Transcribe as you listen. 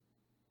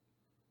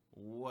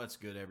What's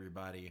good,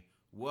 everybody?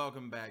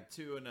 Welcome back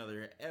to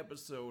another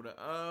episode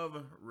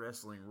of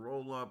Wrestling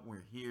Roll Up.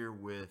 We're here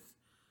with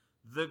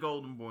the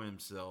Golden Boy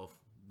himself,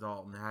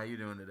 Dalton. How you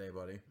doing today,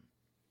 buddy?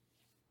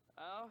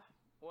 I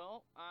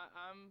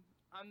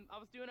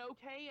was doing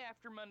okay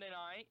after Monday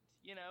night.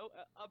 You know,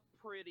 a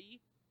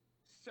pretty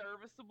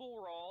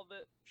serviceable Raw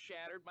that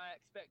shattered my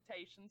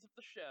expectations of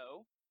the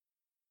show.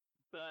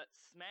 But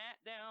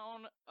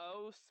Smackdown,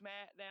 oh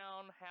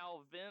Smackdown,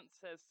 how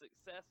Vince has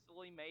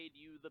successfully made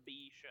you the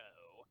B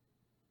show.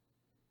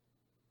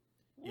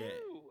 Yeah,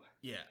 Woo!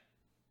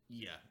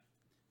 yeah.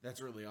 That's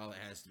really all that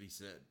has to be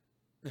said.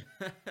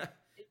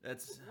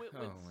 That's with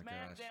oh my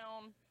gosh.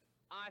 Smackdown,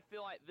 I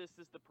feel like this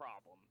is the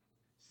problem.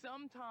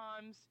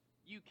 Sometimes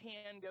you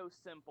can go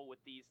simple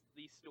with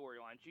these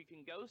storylines. You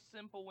can go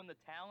simple when the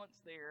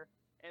talent's there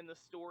and the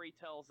story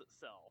tells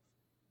itself.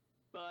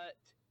 But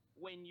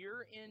when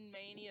you're in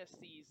Mania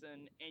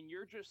season and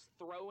you're just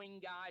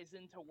throwing guys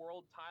into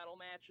world title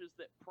matches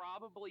that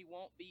probably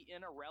won't be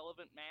in a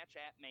relevant match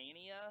at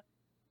Mania,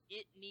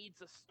 it needs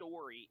a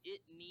story.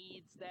 It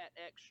needs that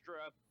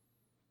extra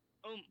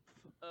oomph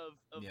of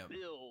Yep.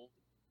 build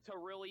to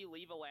really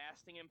leave a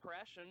lasting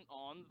impression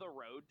on the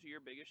road to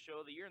your biggest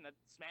show of the year. And that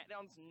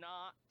SmackDown's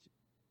not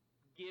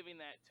giving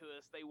that to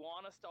us. They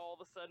want us to all of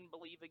a sudden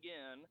believe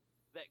again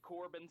that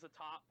Corbin's a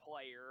top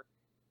player,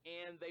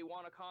 and they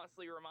want to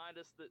constantly remind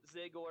us that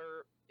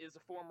Ziggler is a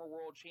former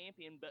world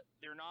champion, but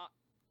they're not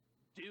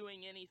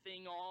doing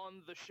anything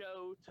on the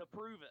show to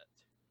prove it.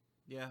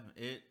 Yeah,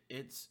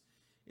 it's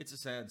a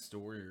sad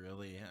story,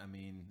 really. I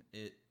mean,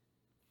 if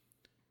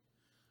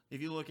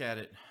you look at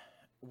it,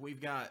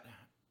 we've got.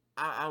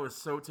 I was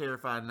so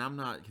terrified, and I'm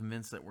not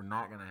convinced that we're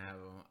not going to have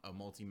a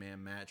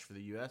multi-man match for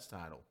the U.S.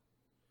 title.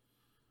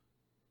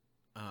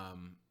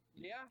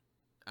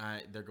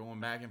 They're going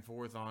back and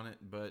forth on it,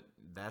 but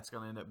that's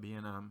going to end up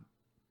being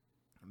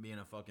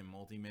a fucking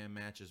multi-man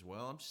match as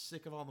well. I'm just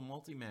sick of all the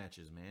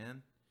multi-matches,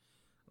 man.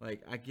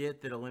 Like, I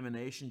get that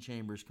Elimination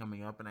Chamber's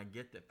coming up, and I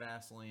get that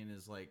Fastlane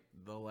is like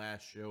the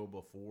last show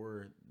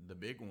before the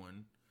big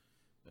one.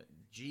 But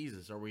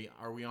Jesus, are we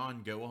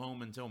on go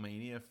home until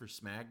Mania for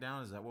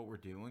SmackDown? Is that what we're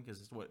doing? Because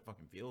it's what it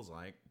fucking feels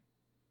like.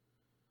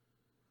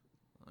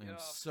 I'm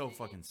so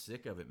fucking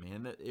sick of it,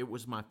 man. It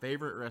was my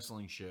favorite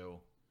wrestling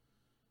show,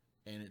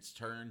 and it's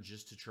turned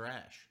just to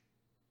trash.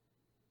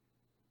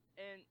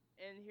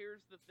 And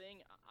here's the thing.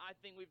 I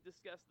think we've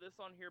discussed this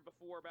on here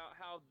before about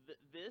how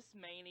this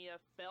Mania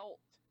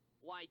felt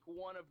like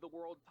one of the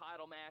world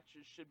title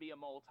matches should be a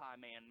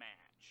multi-man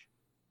match.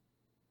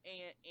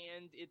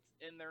 And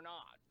they're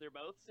not. They're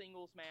both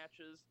singles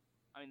matches.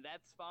 I mean,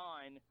 that's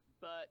fine,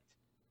 but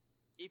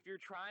if you're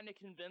trying to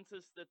convince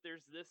us that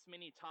there's this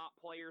many top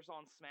players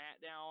on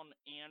SmackDown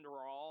and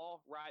Raw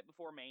right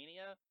before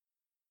Mania,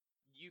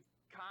 you've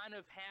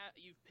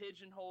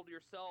pigeonholed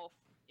yourself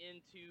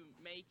into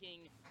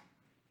making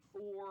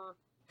 4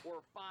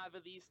 or 5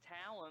 of these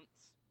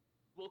talents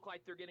look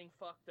like they're getting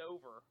fucked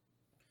over.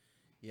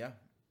 Yeah.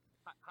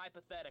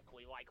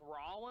 Hypothetically, like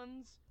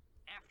Rollins,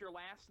 after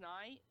last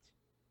night,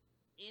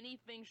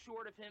 anything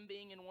short of him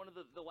being in one of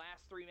the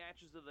last 3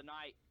 matches of the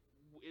night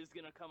is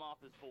going to come off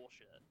as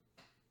bullshit.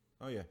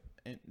 Oh, yeah.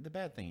 And the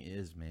bad thing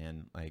is,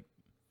 man, like,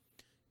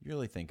 you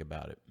really think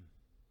about it.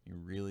 You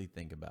really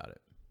think about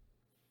it.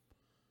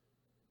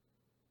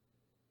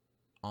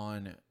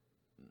 On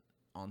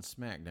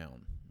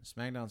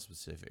SmackDown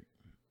specific,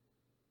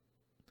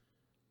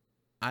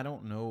 I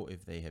don't know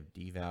if they have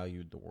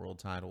devalued the world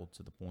title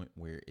to the point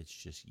where it's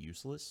just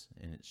useless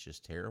and it's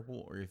just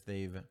terrible, or if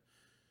they've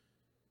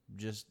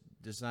just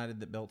decided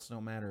that belts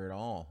don't matter at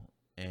all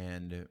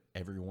and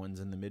everyone's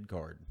in the mid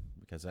card,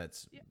 because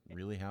that's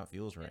really how it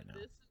feels right now.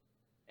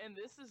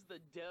 This is the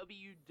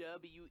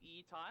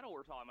WWE title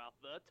we're talking about,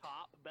 the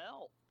top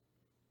belt.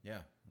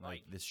 Yeah,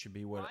 like this should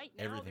be what right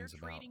now everything's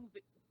about.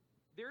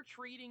 They're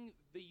treating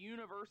the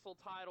Universal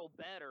title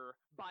better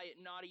by it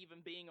not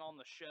even being on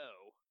the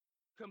show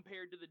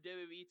compared to the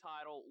WWE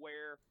title,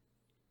 where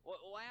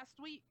last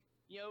week,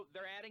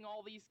 they're adding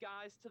all these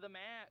guys to the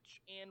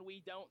match, and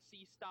we don't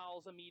see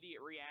Styles'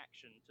 immediate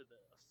reaction to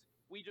this.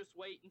 We just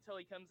wait until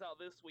he comes out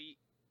this week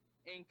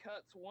and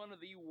cuts one of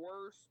the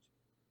worst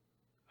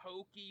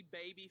hokey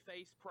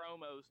babyface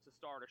promos to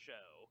start a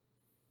show.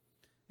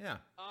 Yeah.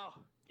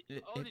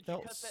 Did you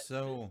cut that cyst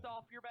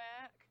off your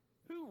back?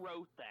 Who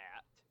wrote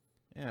that?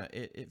 Yeah,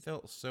 it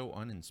felt so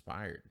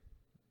uninspired.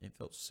 It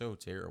felt so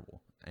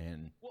terrible.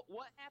 And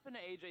what happened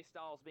to AJ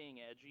Styles being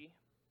edgy?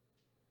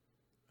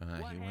 He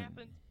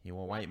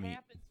went white meat. What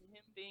happened to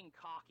him being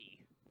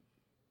cocky?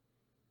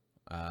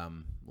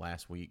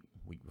 Last week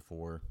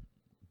before,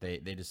 they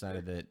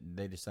decided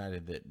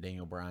that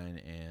Daniel Bryan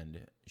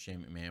and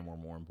Shane McMahon were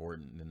more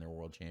important than their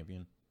world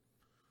champion.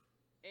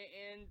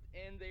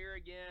 And there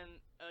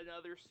again,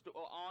 another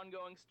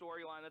ongoing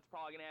storyline that's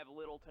probably going to have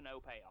little to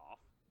no payoff.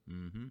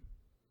 Mm-hmm.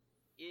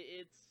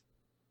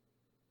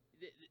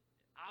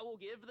 I will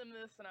give them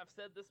this, and I've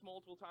said this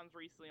multiple times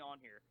recently on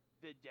here.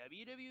 The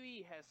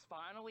WWE has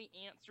finally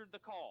answered the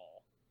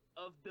call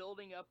of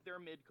building up their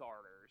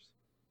mid-carders.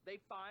 they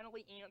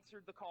finally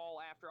answered the call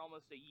after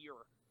almost a year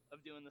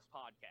of doing this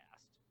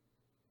podcast.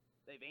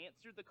 They've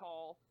answered the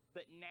call,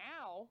 but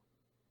now,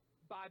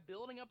 by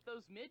building up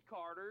those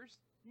mid-carders,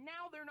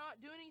 now they're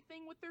not doing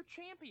anything with their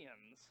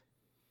champions.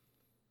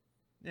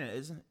 Yeah,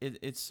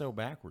 it's so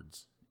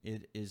backwards.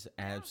 It is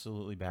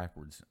absolutely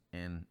backwards.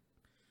 And,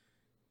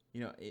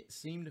 it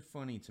seemed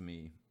funny to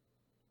me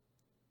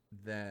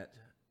that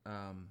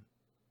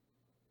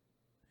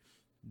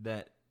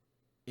that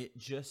it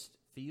just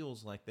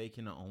feels like they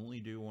can only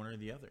do one or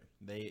the other.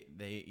 They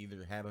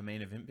either have a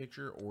main event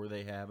picture or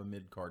they have a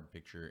mid-card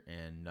picture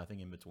and nothing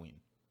in between.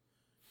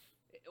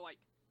 Like,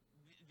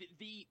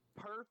 the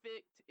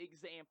perfect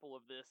example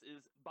of this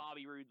is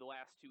Bobby Roode the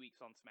last 2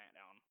 weeks on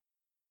Smackdown.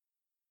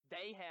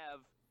 They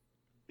have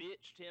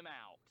bitched him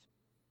out.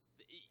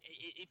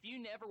 If you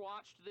never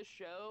watched this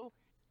show,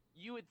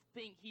 you would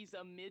think he's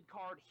a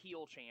mid-card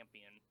heel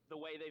champion, the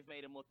way they've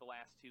made him look the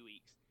last 2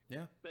 weeks.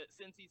 Yeah. But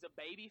since he's a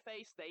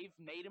babyface, they've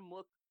made him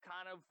look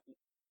kind of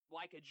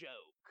like a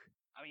joke.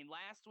 I mean,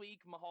 last week,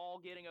 Mahal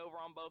getting over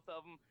on both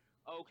of them,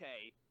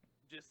 okay,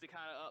 just to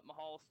kind of up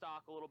Mahal's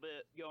stock a little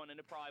bit, going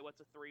into probably what's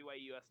a 3-way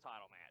U.S.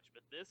 title match.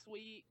 But this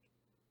week,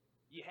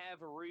 you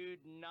have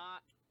Rude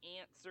not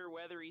answer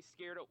whether he's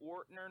scared of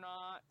Orton or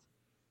not,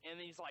 and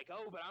then he's like,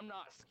 oh, but I'm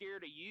not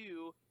scared of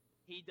you.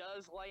 He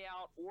does lay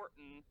out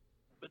Orton,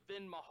 but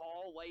then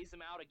Mahal lays him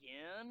out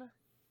again.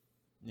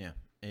 Yeah,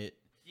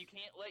 You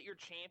can't let your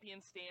champion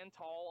stand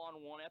tall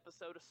on one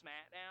episode of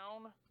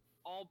SmackDown,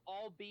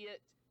 albeit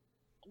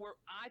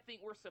I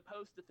think we're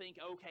supposed to think,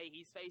 okay,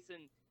 he's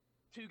facing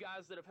two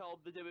guys that have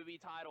held the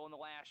WWE title in the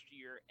last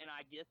year, and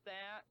I get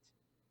that,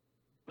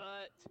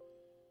 but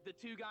the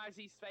two guys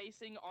he's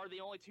facing are the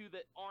only two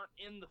that aren't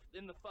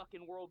in the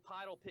fucking world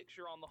title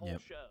picture on the whole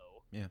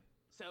show. Yeah.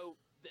 So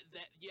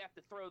that you have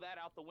to throw that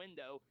out the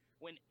window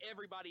when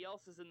everybody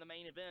else is in the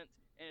main event,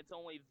 and it's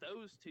only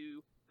those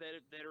two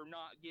that are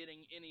not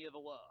getting any of the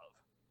love.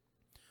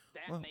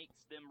 That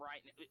makes them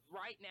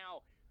right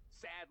now.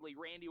 Sadly,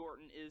 Randy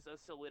Orton is a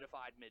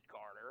solidified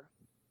mid-carder.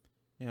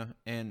 Yeah,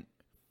 and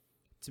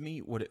to me,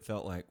 what it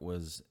felt like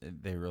was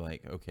they were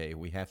like, okay,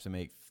 we have to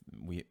make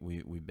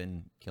we've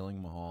been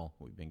killing Mahal,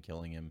 we've been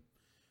killing him,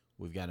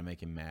 we've got to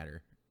make him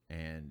matter,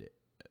 and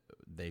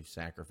they've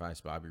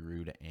sacrificed Bobby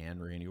Roode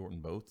and Randy Orton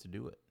both to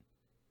do it.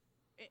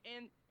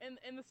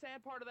 And the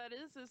sad part of that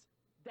is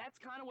that's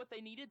kind of what they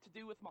needed to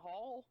do with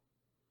Mahal,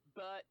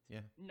 but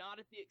not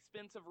at the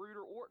expense of Roode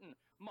or Orton.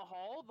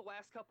 Mahal, the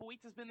last couple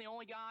weeks, has been the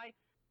only guy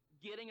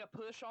getting a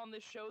push on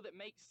this show that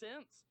makes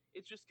sense.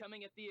 It's just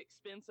coming at the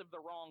expense of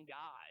the wrong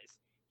guys.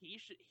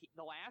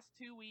 The last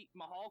 2 weeks,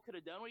 Mahal could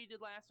have done what he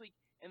did last week,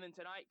 and then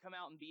tonight come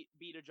out and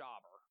beat a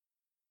jobber.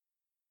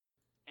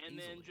 And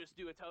then just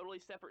do a totally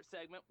separate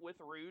segment with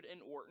Roode and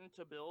Orton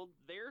to build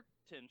their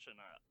tension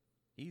up.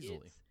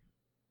 Easily.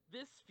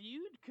 This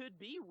feud could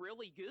be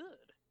really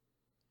good.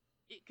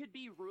 It could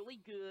be really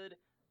good.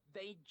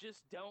 They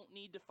just don't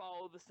need to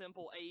follow the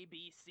simple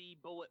ABC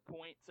bullet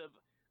points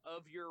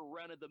of your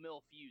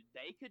run-of-the-mill feud.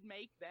 They could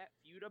make that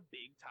feud a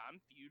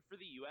big-time feud for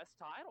the U.S.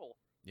 title.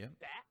 Yeah.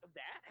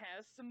 That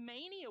has some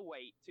Mania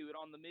weight to it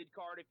on the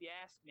mid-card, if you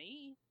ask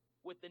me,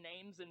 with the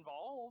names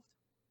involved.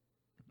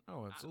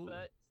 Oh,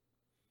 absolutely.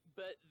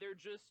 But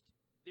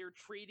they're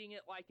treating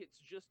it like it's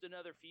just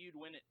another feud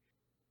when it,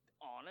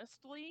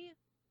 honestly,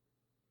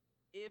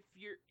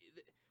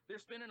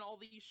 they're spending all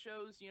these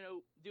shows,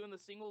 doing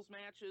the singles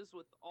matches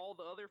with all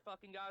the other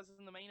fucking guys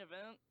in the main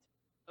event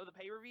of the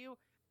pay-per-view.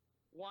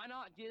 Why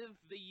not give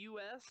the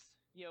U.S.,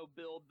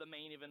 build the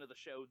main event of the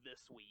show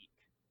this week?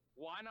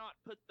 Why not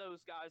put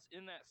those guys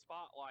in that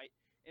spotlight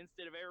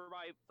instead of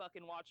everybody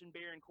fucking watching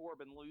Baron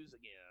Corbin lose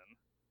again?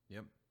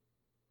 Yep.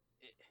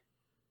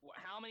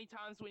 How many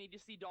times do we need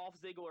to see Dolph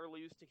Ziggler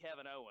lose to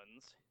Kevin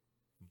Owens?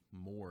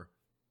 More.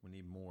 We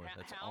need more.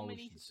 That's all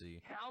we should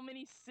see. How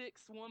many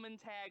 6-woman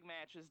tag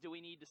matches do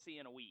we need to see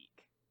in a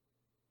week?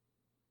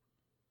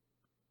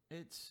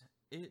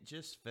 It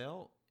just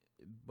felt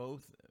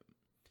both.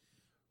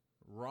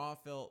 Raw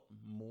felt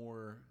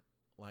more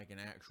like an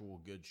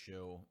actual good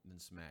show than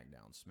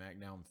SmackDown.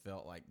 SmackDown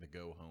felt like the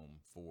go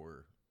home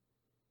for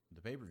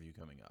the pay-per-view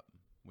coming up,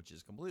 which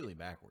is completely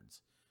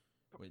backwards.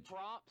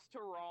 Props to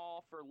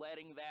Raw for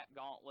letting that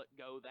gauntlet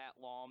go that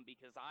long,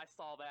 because I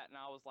saw that and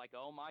I was like,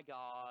 oh my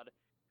god,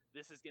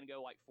 this is going to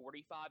go like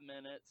 45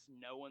 minutes,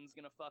 no one's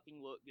going to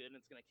fucking look good, and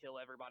it's going to kill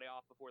everybody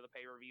off before the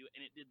pay-per-view,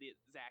 and it did the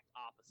exact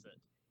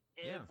opposite.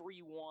 Yeah.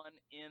 Everyone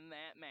in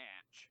that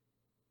match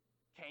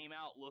came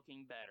out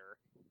looking better.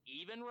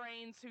 Even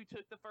Reigns, who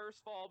took the first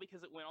fall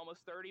because it went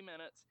almost 30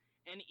 minutes,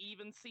 and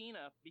even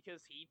Cena,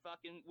 because he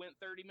fucking went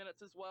 30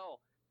 minutes as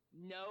well.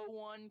 No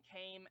one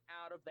came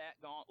out of that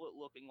gauntlet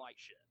looking like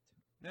shit.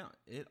 No,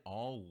 it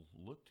all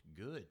looked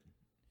good.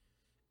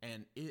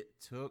 And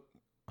it took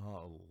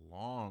a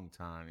long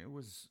time. It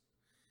was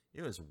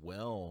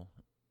well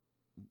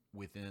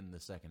within the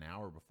second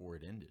hour before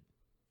it ended.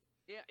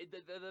 Yeah,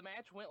 the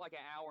match went like an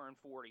hour and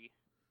 40.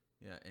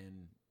 Yeah,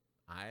 and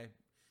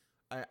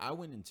I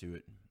went into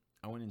it.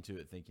 I went into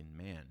it thinking,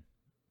 man,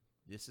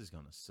 this is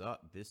gonna suck.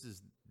 This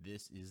is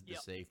the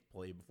safe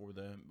play before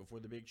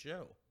the big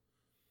show.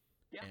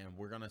 Yeah. And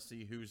we're gonna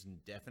see who's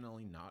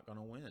definitely not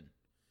gonna win.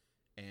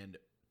 And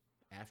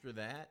after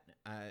that,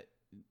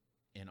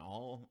 in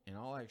all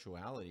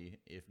actuality,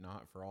 if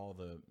not for all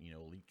the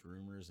leaked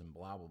rumors and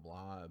blah blah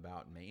blah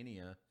about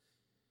Mania,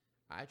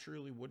 I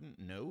truly wouldn't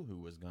know who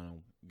was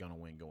gonna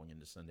win going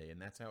into Sunday,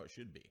 and that's how it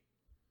should be.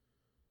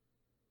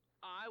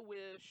 I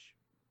wish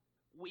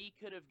we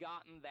could have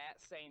gotten that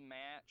same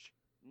match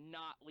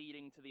not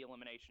leading to the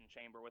Elimination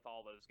Chamber with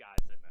all those guys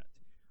in it.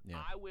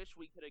 Yeah. I wish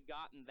we could have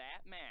gotten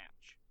that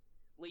match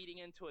leading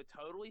into a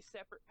totally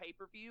separate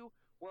pay-per-view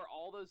where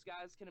all those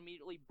guys can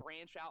immediately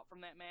branch out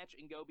from that match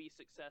and go be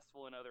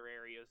successful in other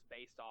areas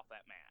based off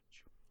that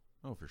match.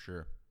 Oh, for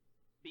sure.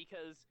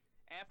 Because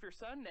after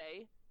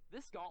Sunday,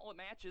 this gauntlet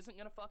match isn't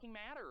going to fucking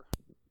matter.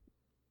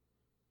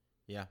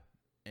 Yeah,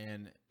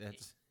 and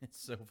it's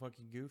so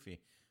fucking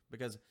goofy.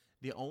 Because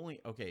the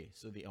only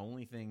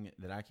thing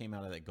that I came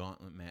out of that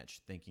gauntlet match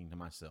thinking to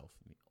myself,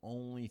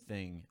 other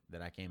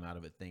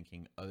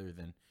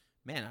than,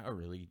 man, I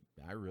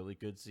really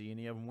could see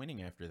any of them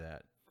winning after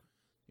that.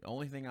 The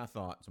only thing I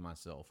thought to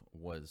myself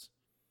was,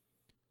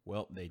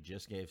 well, they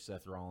just gave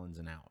Seth Rollins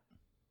an out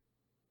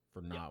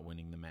for not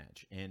winning the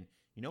match. And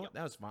you know what?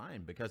 That was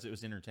fine because it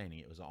was entertaining.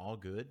 It was all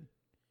good.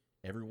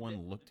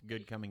 Everyone looked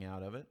good coming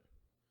out of it.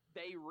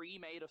 They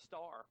remade a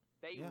star.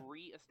 They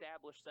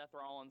re-established Seth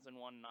Rollins in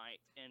one night,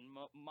 and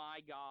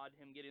my God,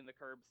 him getting the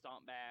curb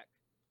stomp back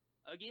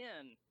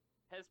again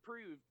has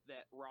proved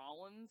that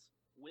Rollins,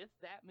 with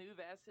that move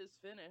as his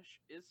finish,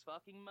 is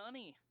fucking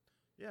money.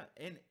 Yeah,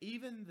 and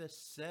even the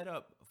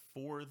setup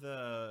for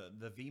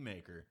the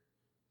V-Maker,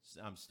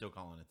 I'm still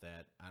calling it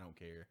that. I don't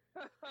care.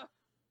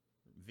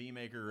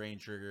 V-Maker, Rain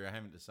Trigger, I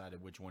haven't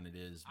decided which one it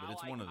is, but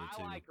it's one of the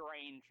two. I like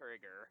Rain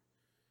Trigger.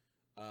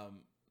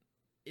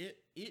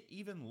 It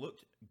even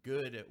looked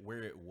good at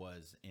where it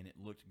was, and it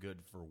looked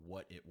good for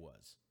what it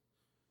was.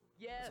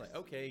 Yes. It's like,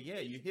 okay, yeah,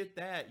 you hit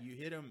that, you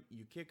hit him,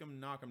 you kick him,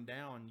 knock him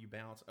down, you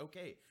bounce.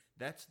 Okay,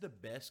 that's the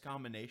best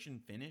combination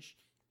finish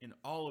in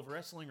all of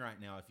wrestling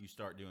right now if you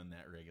start doing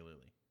that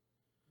regularly.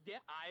 Yeah,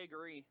 I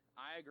agree.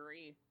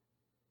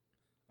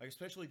 Like,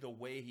 especially the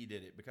way he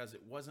did it, because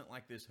it wasn't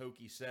like this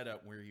hokey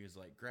setup where he was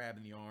like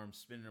grabbing the arm,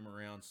 spinning him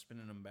around,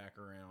 spinning him back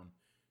around.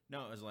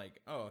 No, it was like,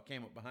 oh, I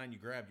came up behind you,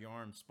 grabbed your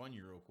arm, spun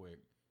you real quick.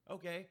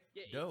 Okay,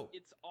 dope.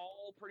 It's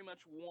all pretty much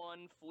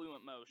one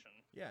fluent motion.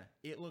 Yeah,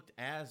 it looked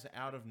as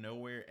out of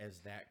nowhere as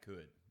that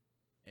could.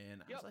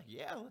 And I was like,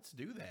 yeah, let's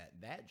do that.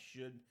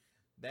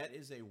 That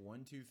is a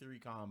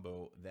 1-2-3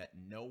 combo that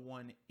no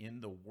one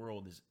in the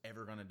world is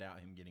ever going to doubt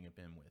him getting a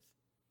pin with.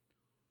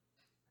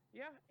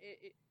 Yeah,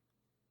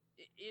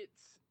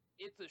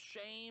 it's a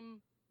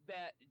shame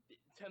that,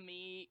 to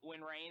me,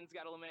 when Reigns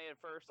got eliminated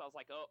first, I was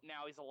like, oh,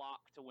 now he's a lock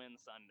to win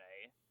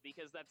Sunday,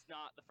 because that's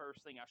not the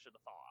first thing I should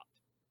have thought.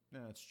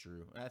 No, that's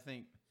true. I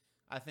think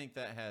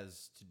that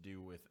has to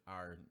do with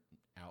our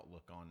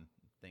outlook on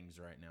things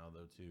right now,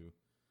 though, too.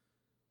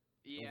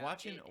 Yeah,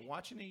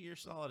 watching a year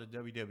solid of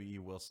WWE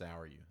will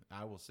sour you.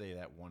 I will say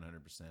that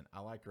 100%.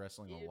 I liked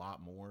wrestling a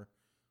lot more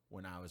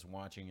when I was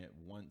watching it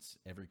once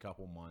every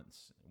couple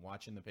months,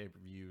 watching the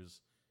pay-per-views,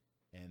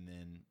 and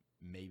then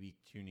maybe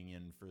tuning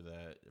in for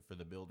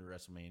the build to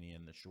WrestleMania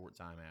and the short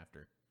time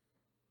after.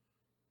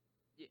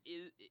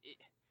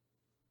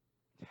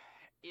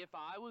 If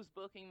I was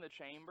booking the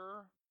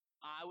Chamber,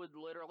 I would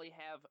literally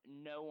have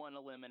no one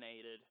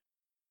eliminated,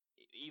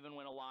 even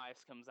when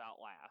Elias comes out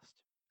last.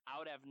 I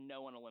would have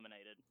no one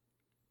eliminated.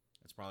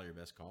 That's probably your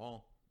best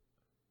call.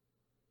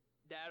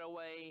 That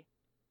way,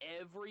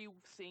 every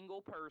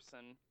single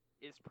person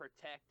is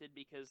protected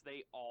because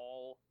they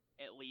all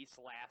at least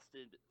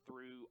lasted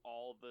through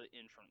all the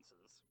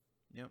entrances.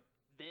 Yep.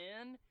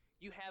 Then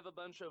you have a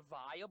bunch of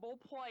viable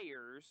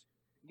players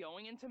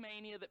going into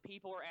Mania that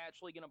people are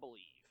actually going to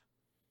believe.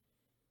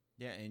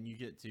 Yeah, and you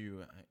get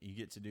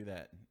to do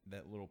that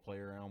little play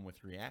around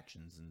with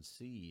reactions and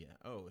see,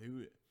 oh,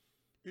 who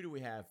do we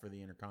have for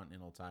the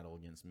Intercontinental title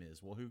against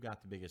Miz? Well, who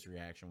got the biggest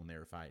reaction when they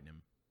were fighting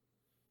him?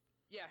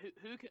 Yeah,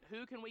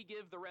 who can we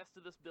give the rest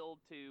of this build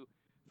to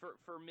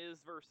for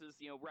Miz versus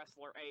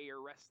wrestler A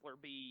or wrestler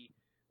B,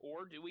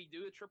 or do we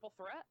do a triple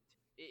threat?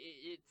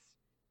 It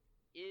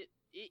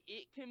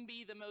can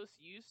be the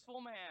most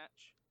useful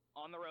match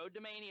on the road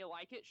to Mania,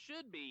 like it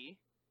should be.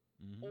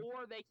 Mm-hmm.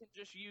 Or they can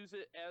just use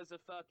it as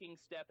a fucking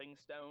stepping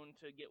stone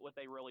to get what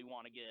they really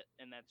want to get,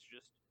 and that's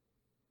just,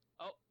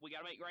 oh, we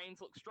got to make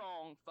Reigns look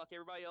strong. Fuck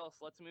everybody else.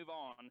 Let's move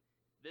on.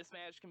 This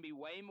match can be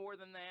way more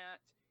than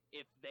that.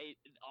 If they,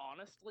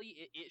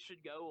 honestly, it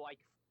should go like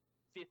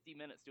 50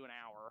 minutes to an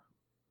hour.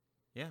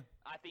 Yeah.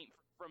 I think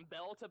from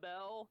bell to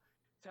bell,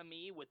 to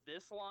me, with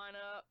this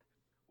lineup,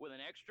 with an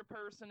extra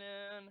person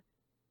in,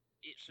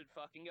 it should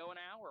fucking go an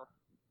hour.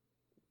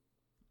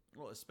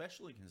 Well,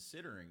 especially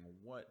considering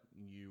what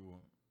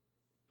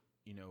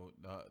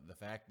the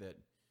fact that,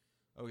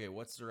 okay,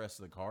 what's the rest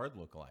of the card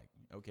look like?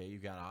 Okay,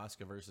 you've got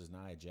Asuka versus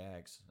Nia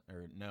Jax,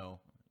 or no.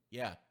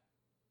 Yeah.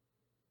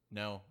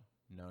 No,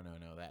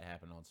 that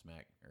happened on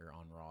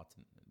on Raw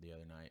the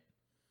other night.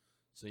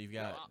 So you've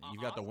got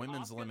the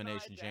women's Asuka,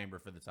 elimination Nia chamber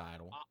for the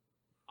title.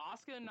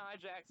 Asuka and Nia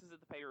Jax is at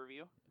the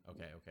pay-per-view.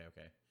 Okay.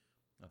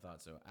 I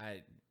thought so.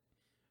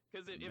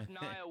 Because if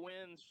Nia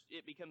wins,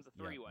 it becomes a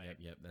three-way.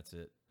 Yep. That's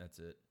it.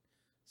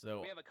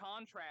 So we have a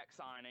contract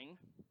signing,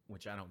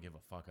 which I don't give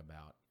a fuck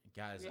about,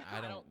 guys. Yeah,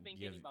 I don't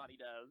think anybody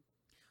does.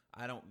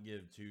 I don't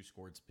give two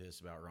squirts piss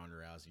about Ronda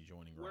Rousey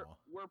joining Raw.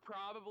 We're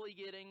probably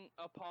getting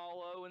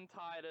Apollo and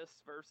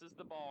Titus versus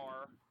the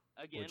Bar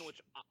again, which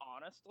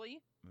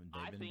honestly,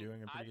 they've been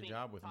doing a pretty good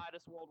job with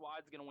Titus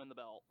Worldwide's going to win the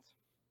belts.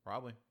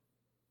 Probably.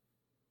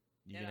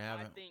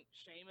 I think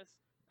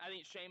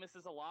Sheamus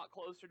is a lot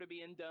closer to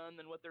being done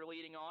than what they're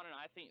leading on, and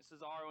I think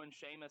Cesaro and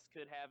Sheamus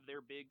could have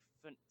their big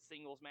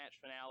singles match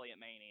finale at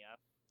Mania.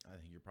 I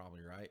think you're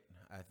probably right.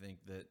 I think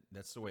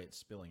that's the way it's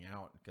spilling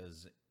out,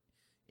 because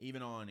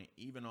even on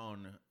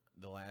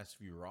the last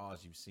few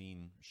Raws, you've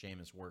seen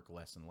Sheamus work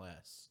less and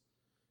less,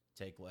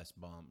 take less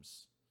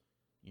bumps,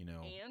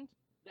 And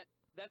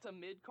that's a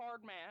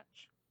mid-card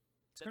match.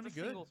 It's going to be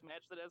good. It's a singles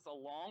match that has a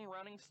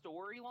long-running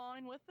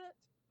storyline with it.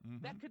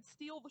 Mm-hmm. That could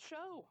steal the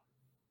show.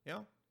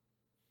 Yeah.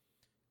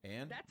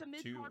 And that's a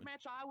mid-card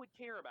match I would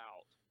care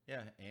about.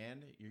 Yeah,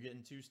 and you're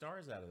getting 2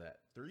 stars out of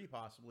that. 3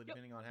 possibly,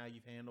 depending on how you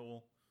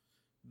handle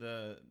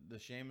the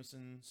Sheamus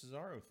and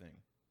Cesaro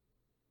thing.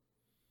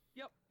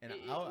 Yep. And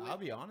I'll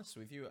be honest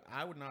with you,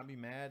 I would not be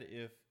mad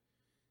if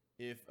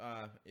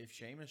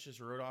Sheamus just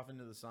rode off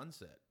into the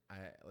sunset.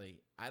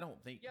 I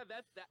don't think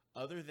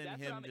other than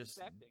him just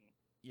expecting.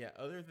 Yeah,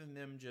 other than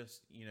them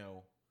just,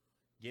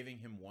 giving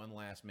him one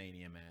last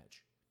Mania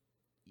match.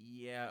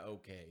 Yeah,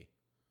 okay.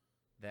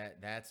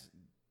 That's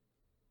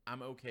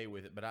I'm okay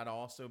with it, but I'd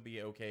also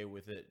be okay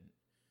with it,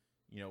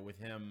 with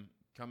him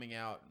coming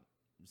out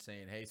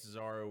saying, "Hey,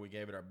 Cesaro, we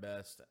gave it our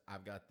best.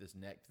 I've got this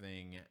neck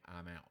thing.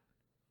 I'm out."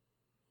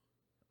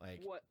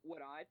 Like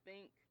what I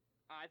think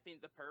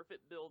the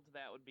perfect build to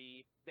that would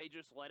be they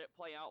just let it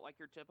play out like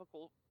your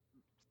typical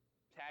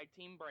tag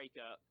team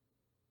breakup,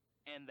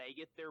 and they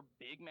get their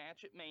big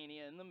match at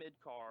Mania in the mid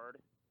card,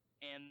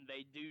 and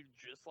they do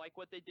just like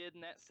what they did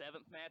in that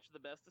 7th match of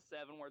the best of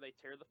 7, where they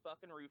tear the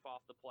fucking roof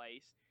off the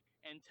place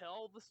and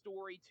tell the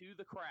story to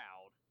the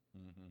crowd.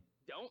 Mm-hmm.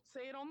 Don't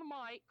say it on the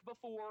mic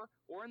before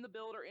or in the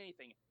build or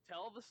anything.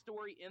 Tell the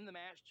story in the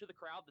match to the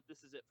crowd that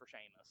this is it for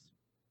Sheamus.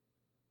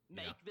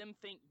 Make them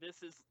think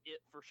this is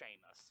it for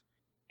Sheamus.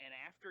 And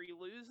after he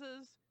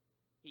loses,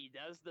 he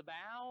does the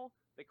bow.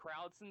 The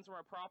crowd sends him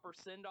a proper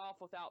send-off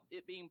without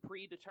it being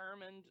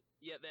predetermined.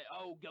 Yet that,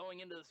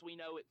 going into this, we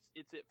know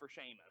it's it for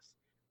Sheamus.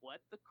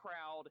 Let the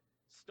crowd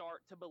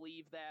start to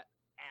believe that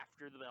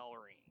after the bell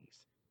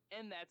rings.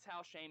 And that's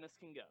how Sheamus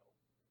can go.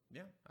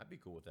 Yeah, I'd be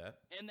cool with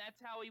that. And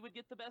that's how he would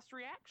get the best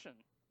reaction.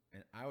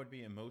 And I would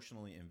be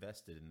emotionally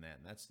invested in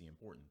that, and that's the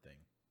important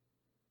thing.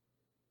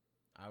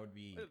 I would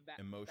be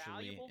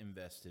emotionally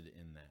invested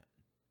in that.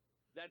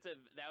 That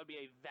would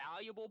be a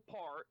valuable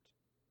part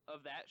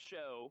of that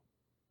show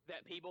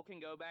that people can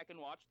go back and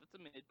watch. That's a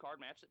mid-card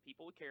match that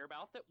people would care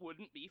about that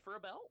wouldn't be for a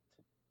belt.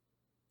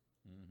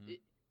 Mm-hmm.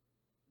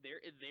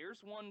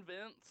 There's one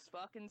Vince,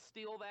 fucking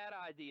steal that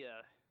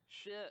idea.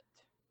 Shit.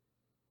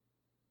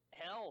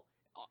 Hell,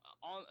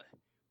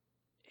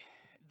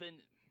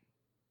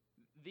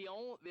 the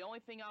only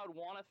thing I would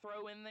want to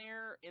throw in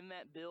there in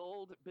that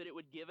build, but it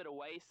would give it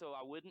away, so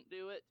I wouldn't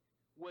do it,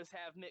 was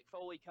have Mick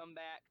Foley come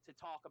back to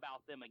talk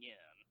about them again,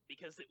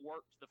 because it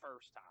worked the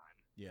first time.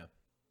 Yeah.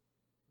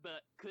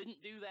 But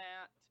couldn't do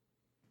that,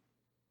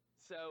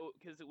 so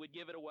because it would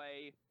give it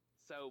away.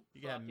 So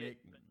you could have Mick.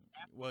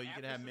 You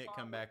could have Mick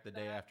come back the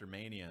day after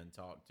Mania and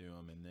talk to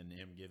him, and then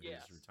him give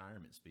his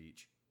retirement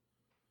speech.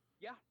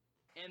 Yeah,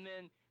 and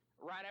then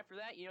right after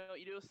that, you know what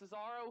you do with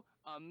Cesaro?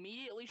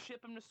 Immediately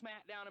ship him to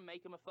Smackdown and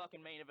make him a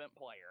fucking main event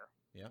player.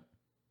 Yep.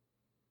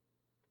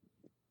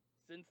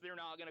 Since they're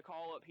not going to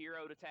call up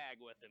Hero to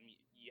tag with him,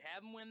 you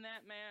have him win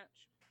that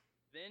match,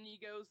 then he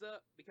goes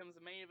up, becomes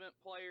a main event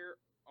player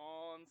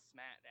on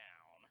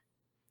SmackDown.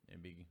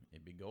 It'd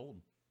be gold.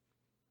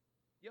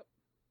 Yep.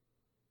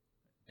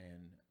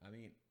 And I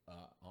mean,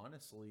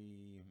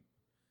 honestly,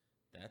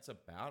 that's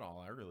about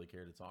all I really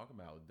care to talk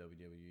about with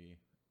WWE.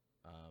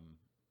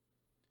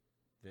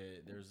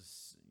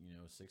 There's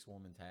a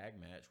 6-woman tag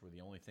match where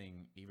the only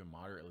thing even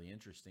moderately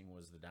interesting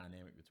was the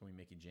dynamic between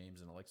Mickie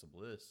James and Alexa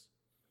Bliss.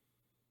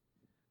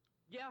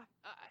 Yeah,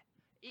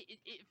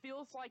 it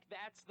feels like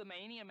that's the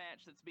Mania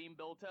match that's being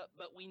built up,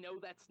 but we know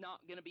that's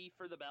not going to be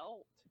for the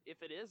belt.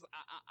 If it is,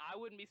 I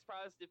wouldn't be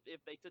surprised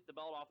if they took the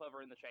belt off of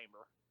her in the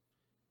chamber.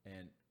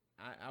 And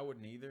I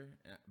wouldn't either,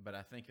 but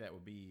I think that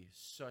would be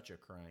such a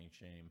crying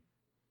shame.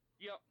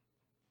 Yep.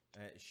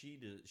 She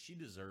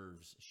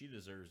deserves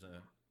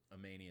a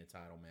Mania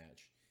title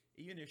match.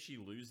 Even if she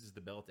loses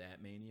the belt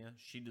at Mania,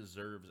 she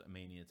deserves a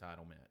Mania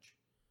title match.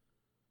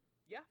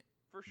 Yeah,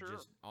 for sure.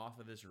 Just off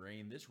of this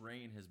reign. This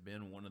reign has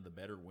been one of the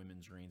better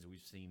women's reigns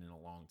we've seen in a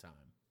long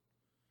time.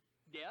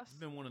 Yes. It's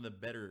been one of the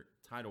better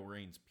title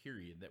reigns,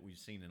 period, that we've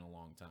seen in a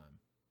long time.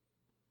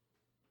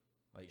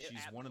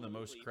 She's one of the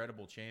most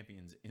credible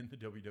champions in the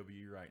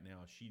WWE right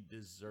now. She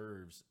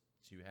deserves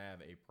to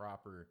have a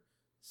proper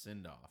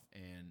send off,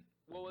 and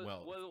what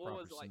proper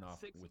was it, like send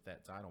off with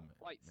that title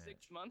match.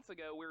 6 months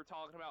ago, we were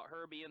talking about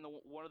her being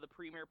one of the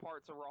premier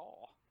parts of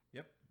Raw.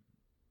 Yep.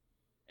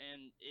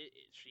 And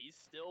she's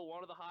still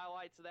one of the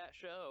highlights of that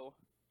show.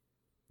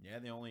 Yeah,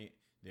 the only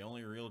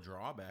real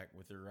drawback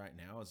with her right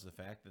now is the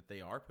fact that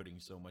they are putting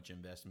so much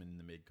investment in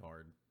the mid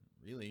card.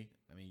 Really,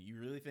 I mean, you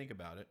really think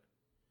about it,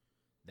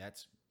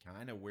 that's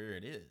kind of where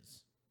it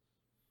is.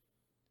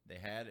 They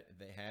had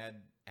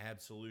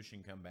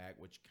Absolution come back,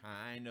 which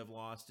kind of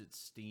lost its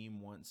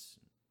steam once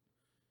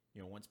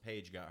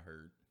Paige got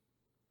hurt.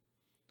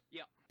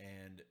 Yeah.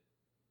 And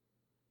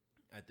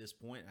at this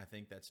point, I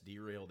think that's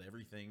derailed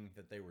everything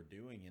that they were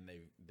doing, and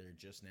they're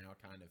just now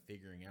kind of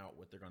figuring out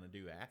what they're going to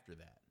do after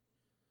that.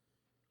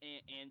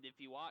 And if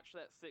you watch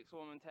that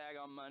 6-woman tag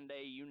on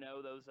Monday, you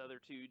know those other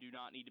two do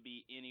not need to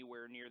be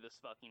anywhere near this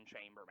fucking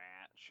chamber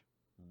match.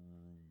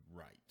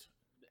 Right.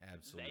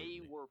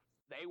 Absolutely.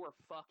 They were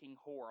fucking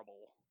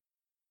horrible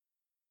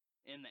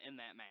in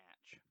that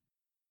match.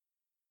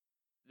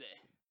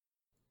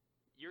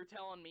 You're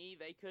telling me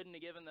they couldn't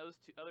have given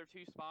those other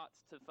two spots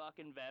to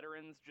fucking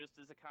veterans just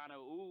as a kind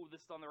of, ooh,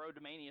 this is on the road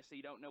to Mania, so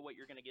you don't know what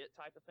you're going to get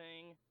type of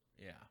thing?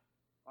 Yeah.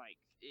 Like,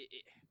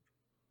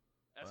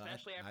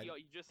 especially after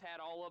you just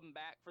had all of them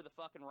back for the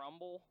fucking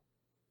Rumble.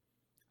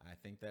 I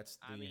think that's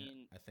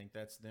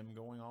them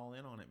going all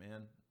in on it,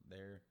 man.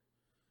 They're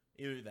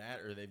either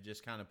that or they've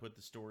just kind of put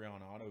the story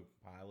on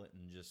autopilot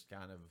and just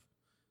kind of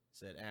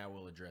said,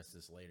 we'll address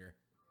this later.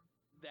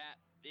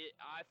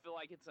 I feel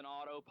like it's an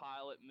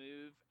autopilot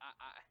move.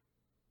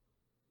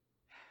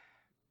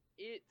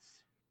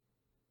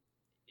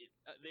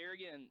 There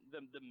again,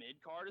 the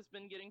mid card has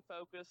been getting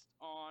focused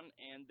on,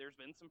 and there's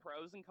been some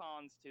pros and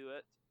cons to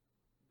it.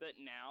 But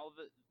now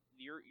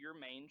your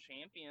main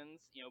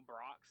champions,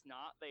 Brock's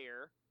not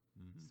there,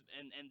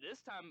 and this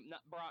time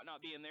Brock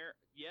not being there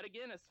yet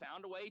again has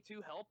found a way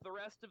to help the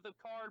rest of the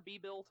card be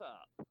built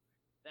up.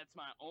 That's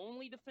my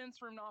only defense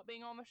for him not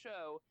being on the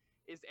show.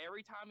 Is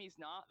every time he's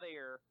not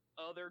there,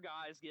 other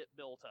guys get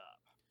built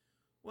up.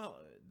 Well,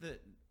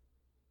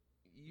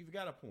 you've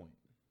got a point.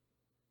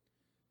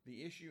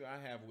 The issue I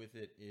have with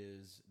it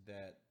is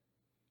that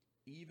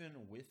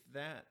even with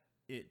that,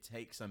 it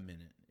takes a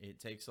minute. It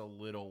takes a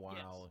little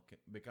while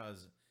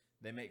because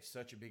they make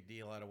such a big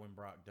deal out of when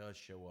Brock does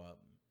show up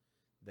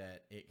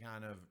that it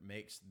kind of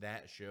makes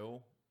that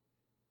show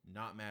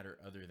not matter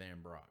other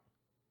than Brock.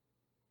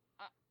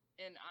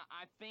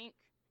 I think,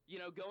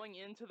 going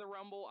into the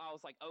Rumble, I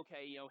was like,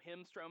 okay,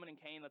 him, Strowman, and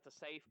Kane, that's a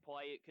safe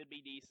play. It could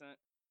be decent.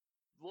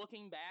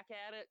 Looking back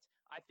at it,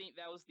 I think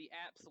that was the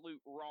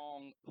absolute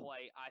wrong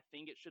play. I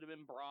think it should have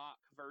been Brock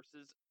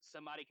versus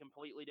somebody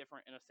completely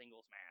different in a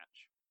singles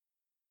match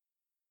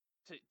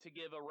to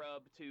give a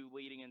rub to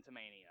leading into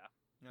Mania.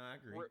 No, I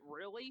agree.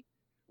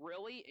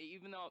 Really?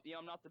 Even though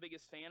I'm not the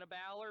biggest fan of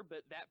Balor,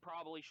 but that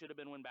probably should have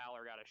been when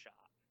Balor got a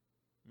shot.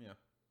 Yeah.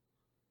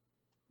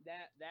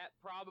 That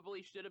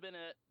probably should have been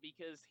it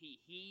because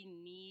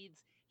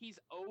he's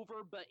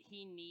over, but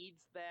he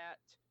needs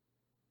that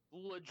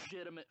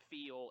legitimate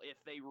feel if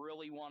they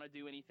really want to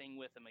do anything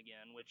with him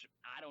again, which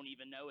I don't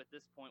even know at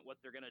this point what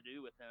they're going to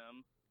do with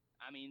him.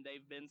 I mean,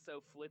 they've been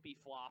so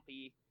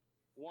flippy-floppy.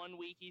 One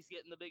week he's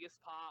getting the biggest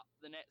pop,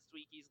 the next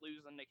week he's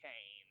losing to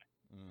Kane.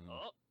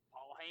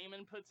 Paul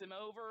Heyman puts him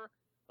over.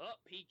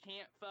 He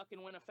can't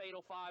fucking win a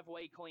fatal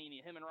 5-way clean.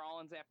 Him and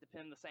Rollins have to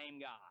pin the same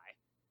guy.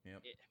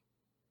 Yep.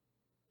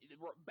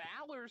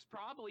 Balor's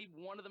probably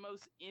one of the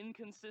most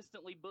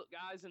inconsistently booked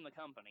guys in the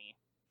company.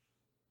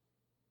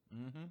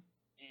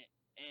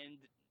 And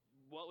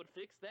what would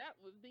fix that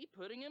would be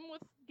putting him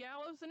with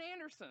Gallows and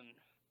Anderson.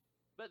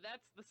 But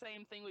that's the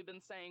same thing we've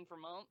been saying for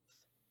months.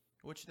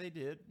 Which they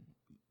did,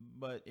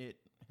 but it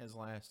has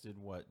lasted,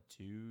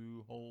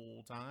 2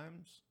 whole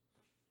times?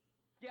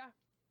 Yeah.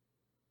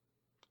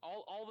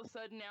 All of a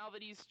sudden, now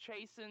that he's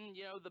chasing,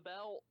 the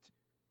belt,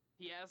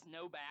 he has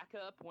no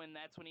backup when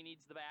that's when he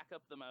needs the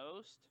backup the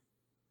most.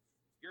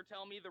 You're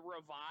telling me the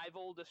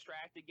Revival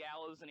distracted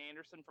Gallows and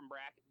Anderson from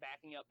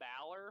backing up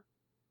Balor?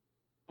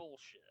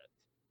 Bullshit.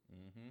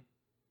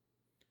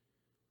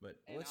 But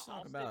let's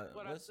talk about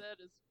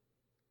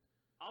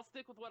I'll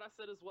stick with what I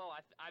said as well.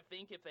 I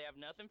think if they have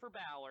nothing for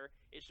Balor,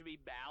 it should be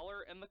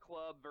Balor and the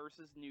Club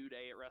versus New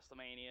Day at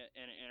WrestleMania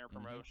in an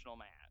interpromotional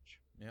match.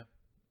 Yeah.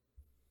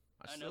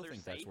 I still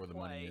think that's where the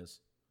money is.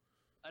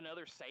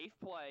 Another safe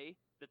play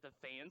that the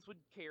fans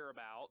would care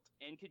about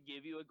and could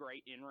give you a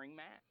great in-ring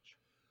match.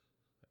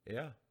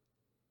 Yeah.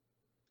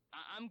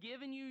 I'm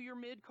giving you your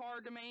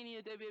mid-card to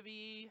Mania,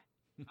 WWE.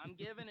 I'm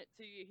giving it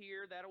to you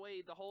here. That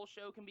way the whole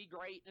show can be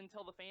great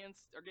until the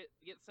fans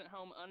get sent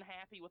home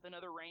unhappy with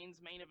another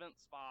Reigns main event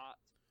spot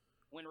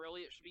when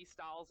really it should be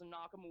Styles and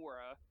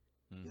Nakamura.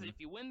 Because if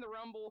you win the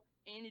Rumble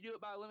and you do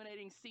it by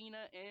eliminating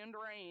Cena and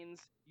Reigns,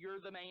 you're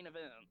the main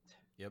event.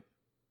 Yep.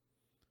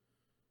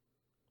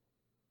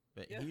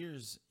 But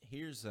here's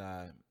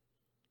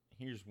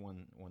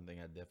one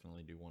thing I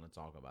definitely do want to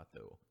talk about,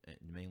 though,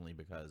 mainly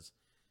because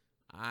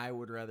I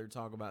would rather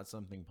talk about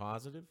something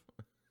positive.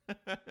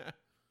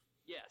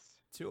 Yes.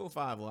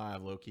 205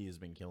 Live low-key has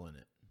been killing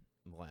it.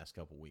 the last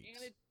couple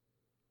weeks.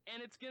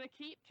 And it's going to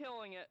keep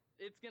killing it.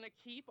 It's going to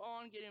keep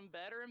on getting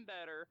better and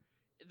better.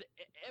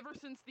 Ever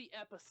since the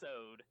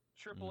episode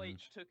Triple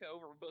H took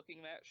over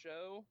booking that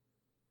show,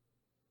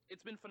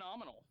 it's been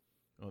phenomenal.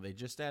 Well, they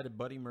just added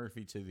Buddy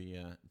Murphy to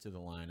the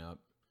lineup,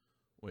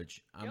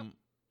 which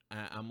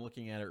I'm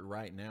looking at it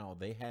right now.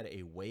 They had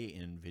a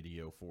weigh-in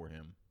video for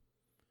him.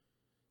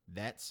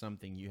 That's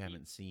something you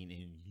haven't seen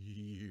in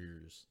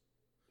years.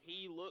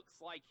 He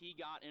looks like he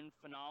got in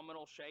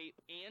phenomenal shape,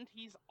 and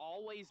he's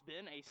always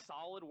been a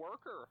solid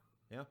worker.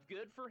 Yeah.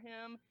 Good for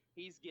him.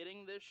 He's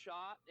getting this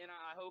shot, and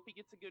I hope he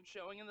gets a good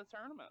showing in the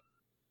tournament.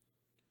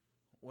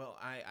 Well,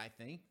 I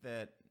think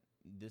that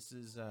this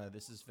is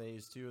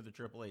phase 2 of the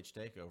Triple H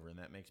takeover, and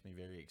that makes me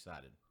very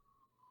excited.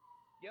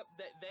 Yep,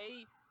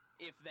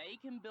 if they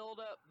can build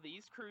up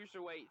these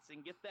cruiserweights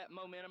and get that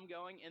momentum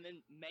going, and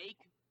then make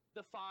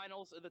the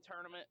finals of the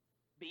tournament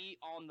be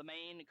on the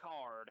main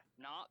card,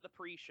 not the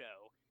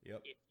pre-show.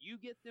 Yep. If you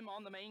get them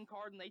on the main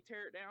card and they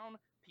tear it down,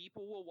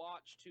 people will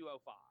watch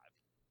 205.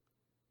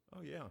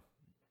 Oh yeah,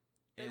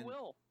 they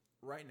will.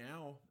 Right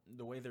now,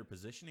 the way they're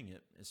positioning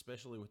it,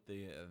 especially with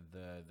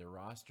the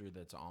roster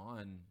that's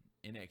on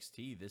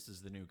NXT, this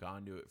is the new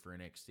conduit for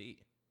NXT.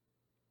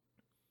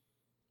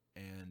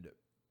 And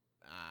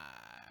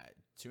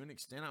to an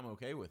extent, I'm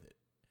okay with it.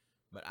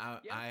 But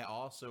I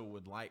also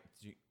would like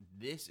to.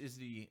 This is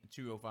the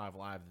 205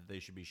 Live that they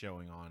should be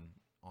showing on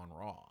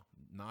Raw,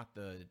 not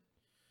the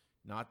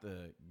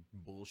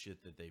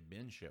bullshit that they've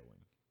been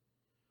showing.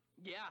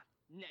 Yeah,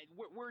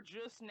 we're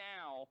just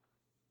now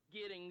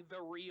getting the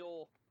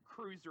real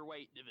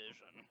cruiserweight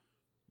division.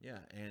 Yeah,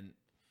 and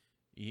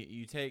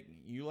you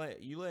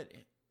let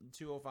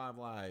 205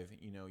 Live,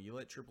 you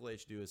let Triple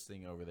H do his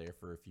thing over there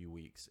for a few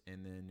weeks,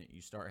 and then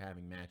you start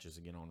having matches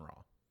again on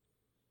Raw.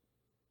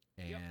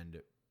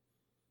 And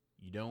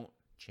you don't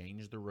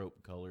change the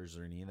rope colors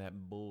or any of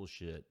that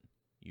bullshit.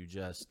 You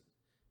just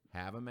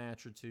have a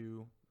match or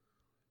two,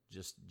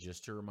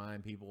 just to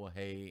remind people,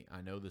 hey,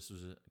 I know this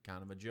was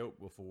kind of a joke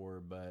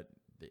before, but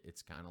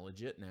it's kind of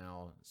legit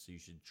now, so you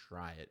should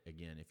try it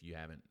again if you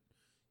haven't.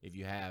 If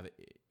you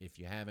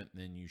haven't,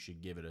 then you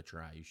should give it a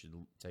try. You should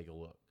take a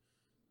look.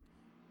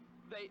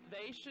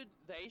 They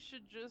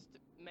should just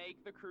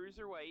make the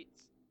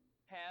cruiserweights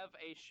have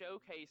a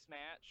showcase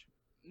match,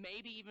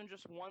 maybe even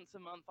just once a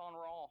month on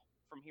Raw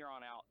from here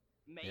on out.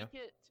 Make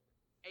it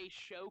a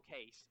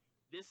showcase.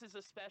 This is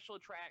a special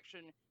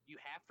attraction. You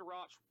have to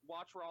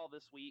watch Raw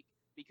this week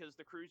because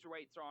the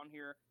cruiserweights are on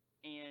here.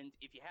 And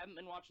if you haven't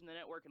been watching the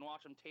network and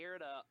watch them tear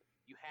it up,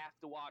 you have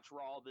to watch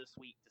Raw this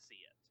week to see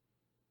it.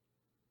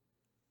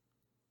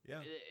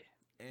 Yeah.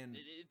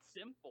 It's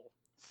simple.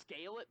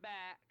 Scale it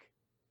back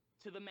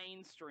to the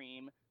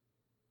mainstream.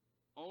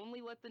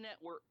 Only let the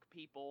network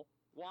people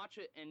watch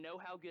it and know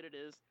how good it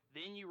is.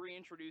 Then you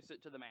reintroduce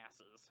it to the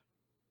masses.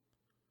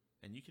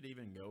 And you could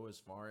even go as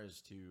far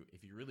as to,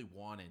 if you really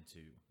wanted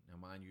to, now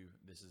mind you,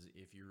 this is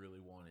if you really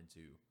wanted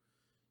to,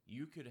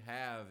 you could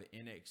have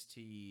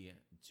NXT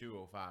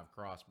 205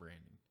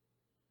 cross-branding.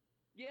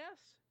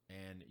 Yes.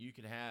 And you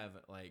could have,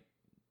 like,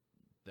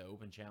 the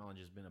Open Challenge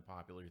has been a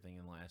popular thing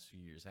in the last few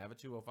years. Have a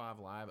 205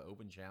 Live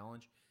Open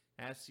Challenge.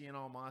 Have Cien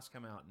Almas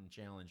come out and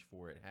challenge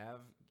for it.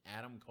 Have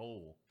Adam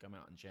Cole come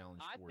out and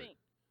challenge for it.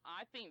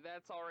 I think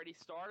that's already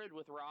started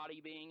with Roddy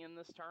being in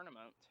this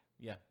tournament.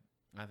 Yeah,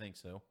 I think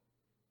so.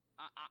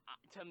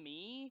 To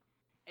me,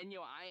 and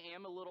I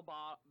am a little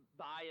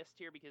biased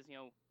here because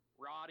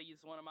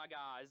Roddy's one of my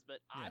guys, but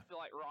I feel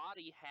like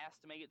Roddy has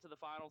to make it to the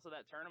finals of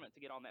that tournament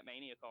to get on that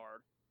Mania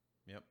card.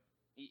 Yep.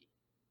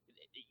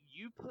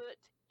 You put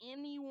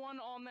anyone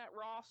on that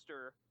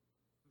roster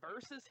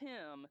versus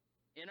him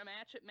in a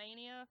match at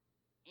Mania,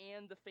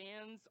 and the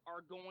fans are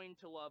going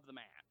to love the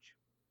match.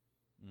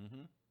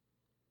 Mm-hmm.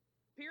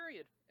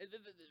 Period.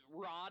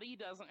 Roddy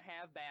doesn't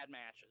have bad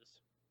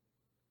matches.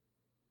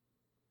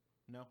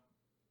 No.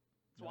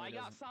 That's why he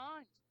got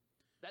signed.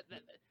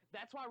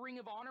 That's why Ring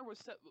of Honor was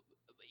so...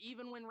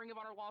 Even when Ring of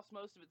Honor lost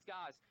most of its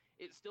guys,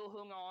 it still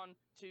hung on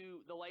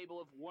to the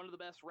label of one of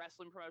the best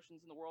wrestling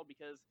promotions in the world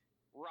because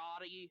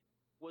Roddy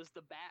was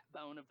the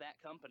backbone of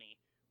that company.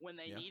 When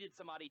they needed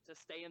somebody to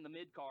stay in the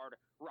mid-card,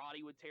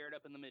 Roddy would tear it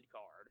up in the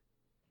mid-card.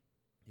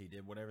 He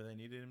did whatever they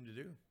needed him to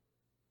do.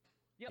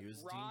 Yep, he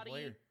was a team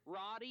player.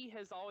 Roddy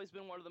has always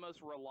been one of the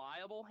most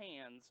reliable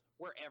hands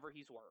wherever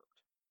he's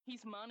worked.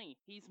 He's money.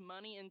 He's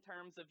money in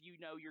terms of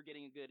you're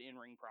getting a good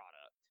in-ring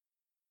product.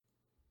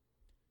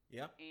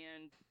 Yep.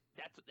 And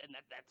that's what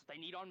they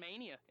need on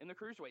Mania in the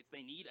cruiserweights.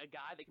 They need a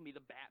guy that can be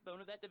the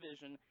backbone of that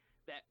division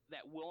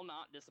that will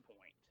not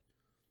disappoint.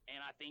 And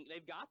I think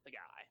they've got the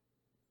guy.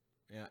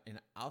 Yeah,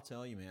 and I'll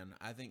tell you, man,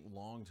 I think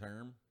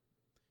long-term,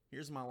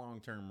 here's my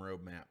long-term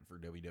roadmap for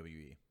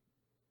WWE.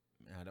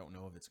 I don't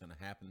know if it's going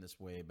to happen this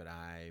way, but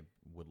I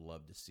would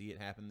love to see it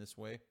happen this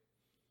way.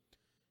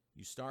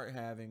 You start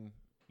having,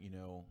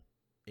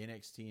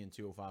 NXT and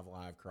 205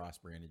 Live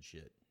cross-branded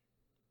shit.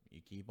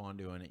 You keep on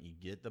doing it. You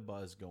get the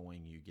buzz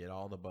going. You get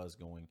all the buzz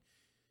going.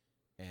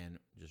 And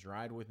just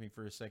ride with me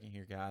for a second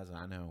here, guys.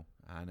 I know.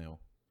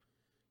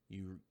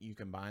 You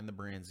combine the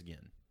brands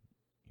again.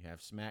 You have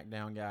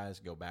SmackDown guys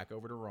go back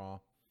over to Raw,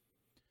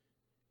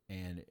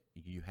 and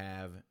you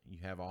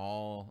have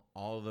all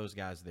of those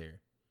guys there.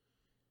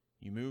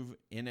 You move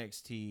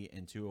NXT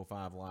and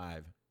 205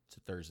 Live to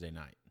Thursday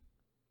night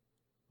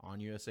on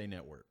USA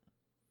Network.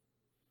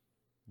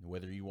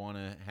 Whether you want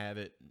to have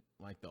it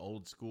like the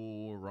old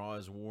school Raw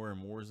is War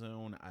and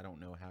Warzone, I don't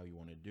know how you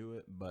want to do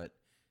it, but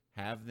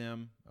have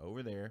them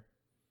over there.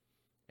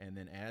 And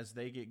then as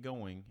they get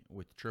going,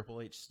 with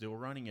Triple H still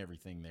running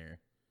everything there,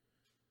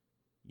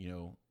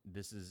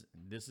 this is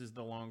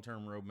the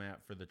long-term roadmap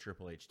for the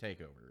Triple H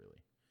takeover,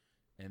 really.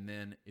 And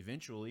then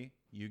eventually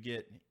you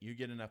get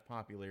enough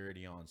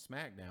popularity on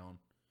SmackDown,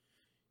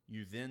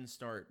 you then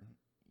start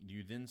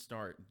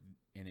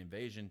an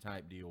invasion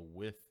type deal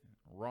with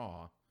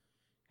Raw,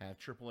 have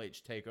Triple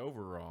H take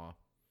over Raw,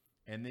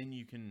 and then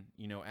you can,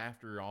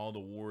 after all the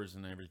wars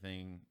and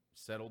everything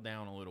settle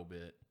down a little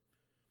bit,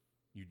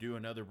 you do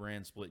another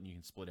brand split and you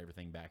can split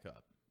everything back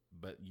up.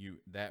 But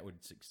that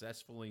would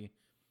successfully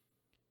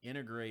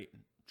integrate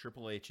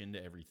Triple H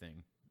into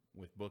everything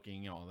with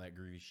booking and all that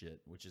groovy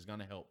shit, which is going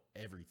to help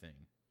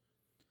everything.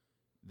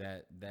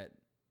 That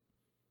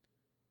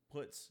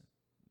puts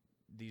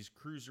these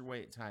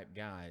cruiserweight type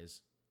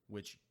guys,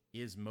 which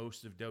is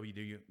most of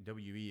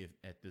WWE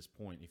at this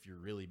point, if you're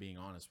really being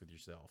honest with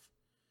yourself.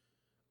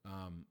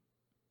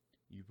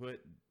 You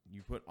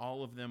put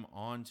all of them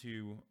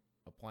onto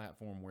a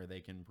platform where they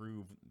can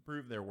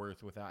prove their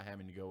worth without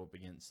having to go up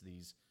against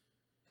these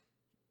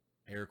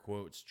air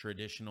quotes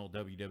traditional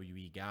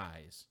WWE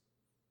guys.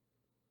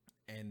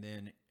 And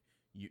then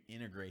you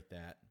integrate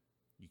that.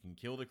 You can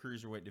kill the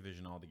cruiserweight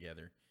division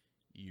altogether.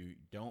 You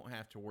don't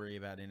have to worry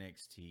about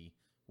NXT,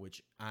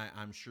 which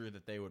I'm sure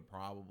that they would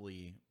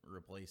probably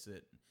replace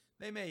it.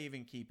 They may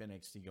even keep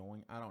NXT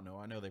going. I don't know.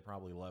 I know they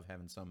probably love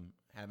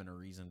having a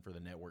reason for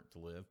the network to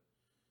live.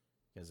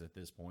 Because at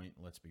this point,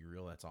 let's be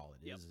real, that's all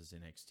it is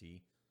NXT.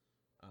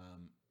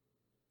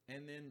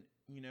 And then,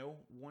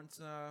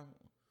 once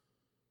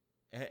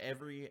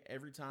every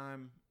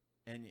time,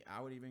 and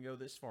I would even go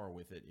this far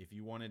with it, if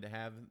you wanted to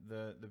have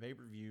the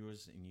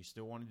pay-per-views and you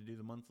still wanted to do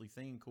the monthly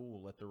thing,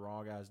 cool, let the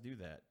Raw guys do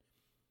that.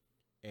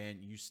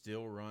 And you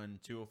still run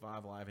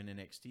 205 Live and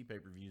NXT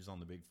pay-per-views on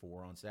the Big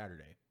Four on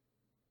Saturday.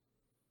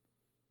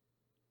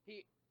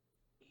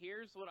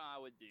 Here's what I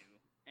would do.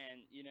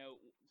 And,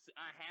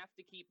 I have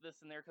to keep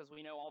this in there because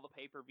we know all the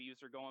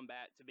pay-per-views are going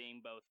back to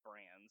being both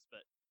brands.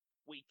 But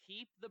we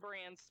keep the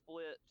brand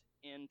split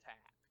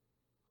intact.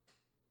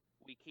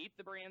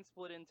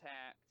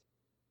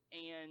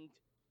 And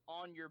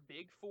on your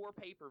Big Four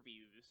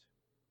pay-per-views,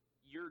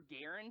 you're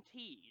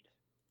guaranteed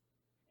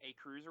a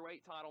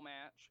Cruiserweight title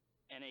match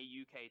and a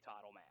UK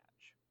title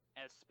match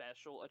as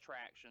special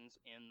attractions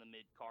in the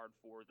mid-card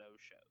for those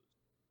shows.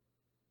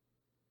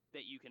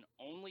 That you can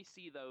only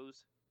see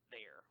those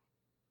there.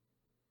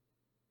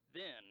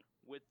 Then,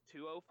 with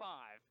 205,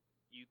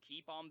 you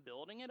keep on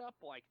building it up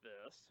like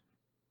this.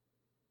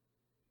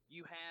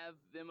 You have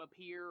them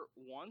appear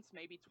once,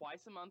 maybe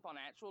twice a month on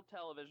actual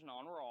television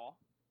on Raw,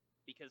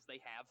 because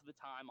they have the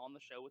time on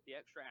the show with the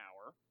extra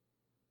hour.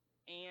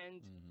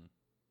 And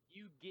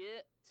you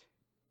get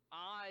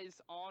eyes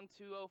on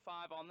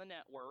 205 on the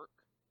network.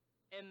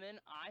 And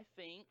then I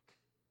think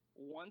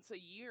once a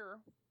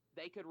year,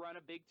 they could run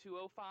a big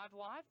 205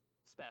 Live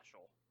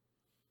special.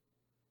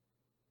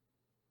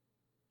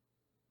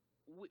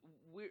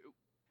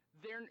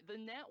 The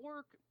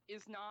network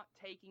is not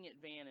taking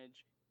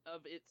advantage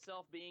of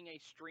itself being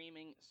a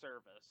streaming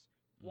service.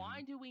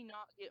 Why do we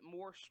not get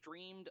more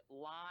streamed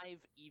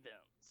live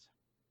events?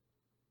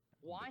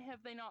 Why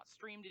have they not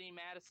streamed any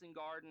Madison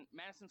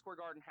Square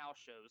Garden house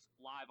shows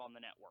live on the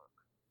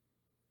network?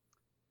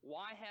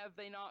 Why have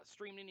they not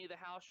streamed any of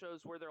the house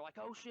shows where they're like,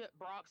 oh shit,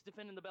 Brock's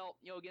defending the belt,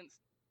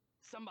 against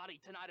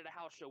somebody tonight at a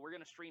house show. We're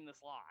going to stream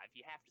this live.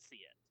 You have to see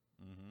it.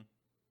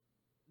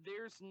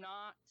 There's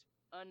not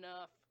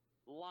enough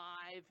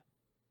live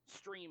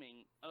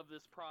streaming of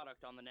this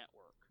product on the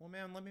network. Well,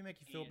 man, let me make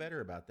you feel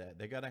better about that.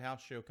 They got a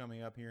house show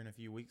coming up here in a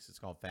few weeks. It's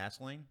called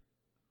Fastlane.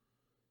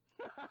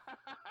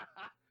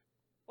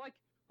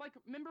 like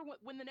remember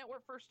when the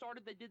network first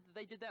started?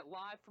 They did that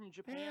live from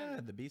Japan.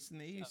 Yeah, the Beast in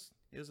the East.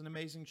 It was an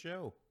amazing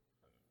show.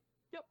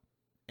 Yep.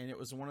 And it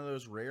was one of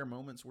those rare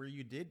moments where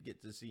you did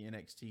get to see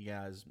NXT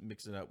guys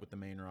mix it up with the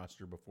main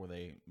roster before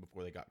they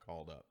got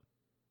called up.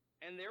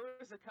 And there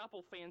was a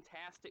couple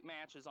fantastic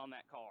matches on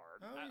that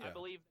card. Oh, yeah. I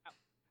believe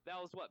that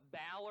was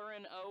Balor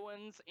and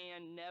Owens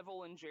and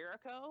Neville and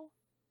Jericho.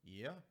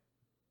 Yeah.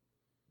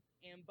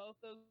 And both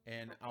those.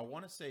 And I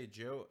want to say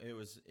Joe. It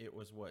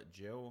was what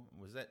Joe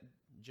was that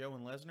Joe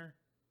and Lesnar?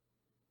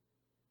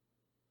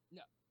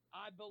 No,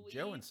 I believe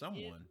Joe and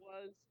someone.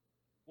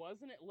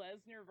 Wasn't it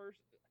Lesnar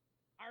versus?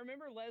 I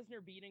remember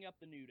Lesnar beating up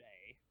the New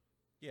Day.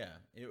 Yeah,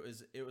 it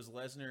was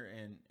Lesnar,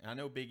 and I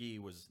know Big E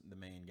was the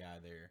main guy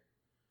there.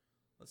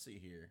 Let's see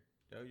here.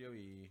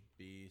 WWE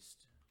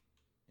Beast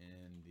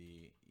in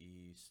the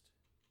East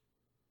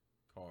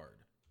card.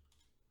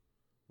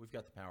 We've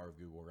got the power of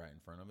Google right in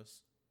front of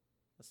us.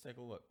 Let's take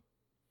a look.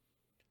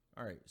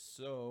 All right,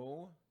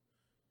 so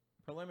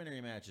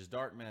Preliminary matches,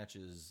 dark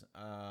matches.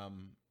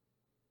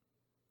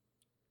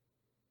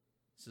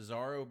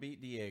 Cesaro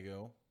beat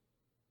Diego,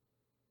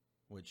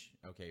 which,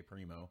 okay,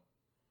 primo.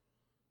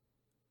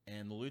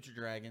 And the Lucha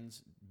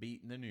Dragons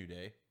beat the New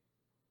Day.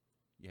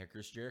 You had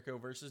Chris Jericho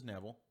versus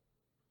Neville.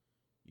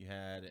 You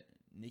had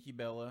Nikki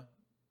Bella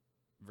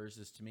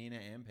versus Tamina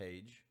and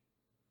Paige.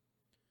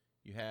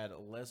 You had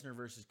Lesnar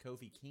versus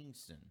Kofi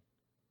Kingston.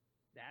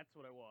 That's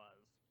what it was.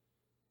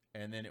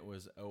 And then it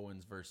was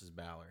Owens versus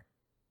Balor.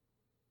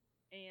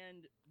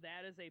 And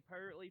that is a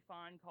perfectly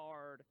fine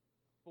card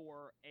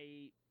for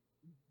a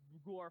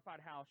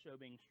glorified house show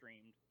being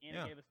streamed. And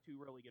it gave us 2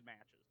 really good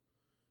matches.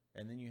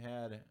 And then you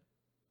had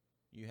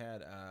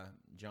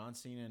John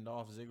Cena and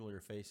Dolph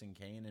Ziggler facing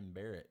Kane and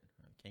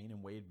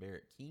Wade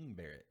Barrett, King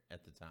Barrett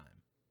at the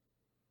time.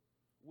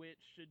 Which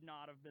should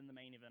not have been the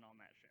main event on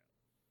that show.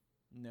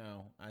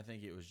 No, I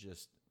think it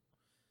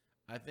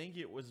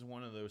was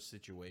one of those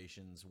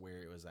situations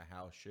where it was a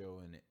house show,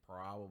 and it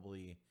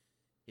probably,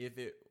 if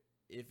it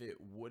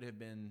would have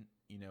been,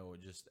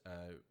 just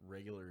a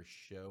regular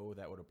show,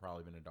 that would have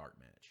probably been a dark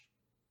match.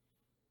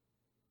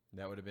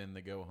 That would have been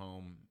the go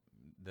home,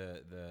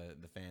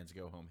 the fans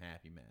go home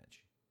happy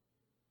match.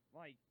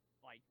 Like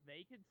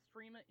they could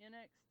stream an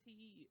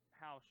NXT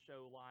house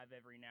show live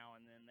every now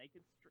and then.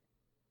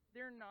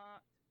 They're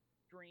not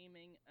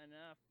streaming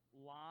enough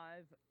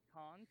live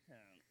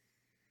content.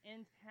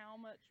 And how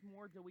much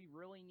more do we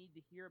really need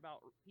to hear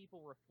about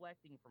people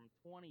reflecting from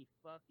 20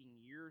 fucking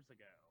years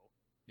ago?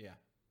 Yeah.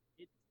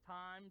 It's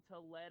time to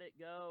let it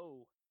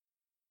go.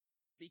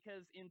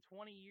 Because in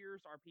 20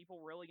 years, are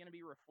people really going to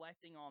be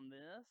reflecting on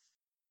this?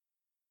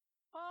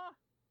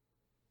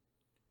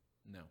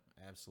 No,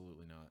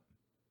 absolutely not.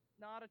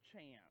 Not a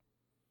chance.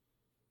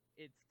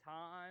 It's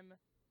time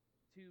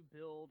to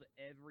build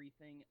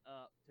everything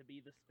up to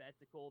be the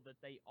spectacle that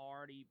they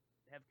already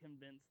have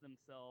convinced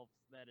themselves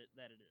that it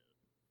is.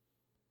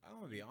 I'm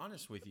going to be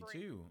honest with you,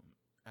 too.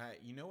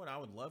 You know what I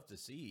would love to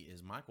see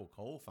is Michael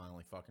Cole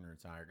finally fucking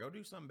retire. Go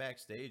do something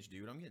backstage,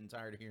 dude. I'm getting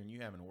tired of hearing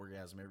you have an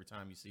orgasm every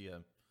time you see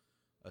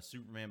a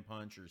Superman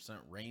punch or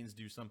something. Reigns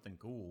do something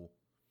cool.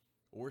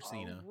 Or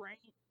Cena.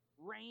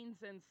 Reigns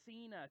and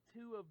Cena,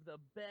 2 of the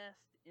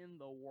best in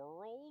the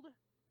world.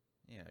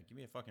 Yeah, give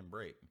me a fucking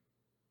break.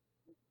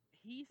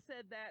 He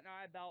said that, and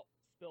I about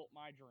spilt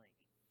my drink.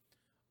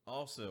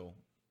 Also,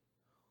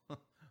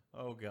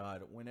 oh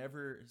God,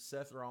 whenever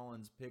Seth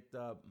Rollins picked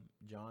up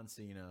John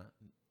Cena,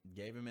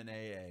 gave him an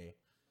AA,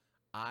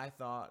 I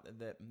thought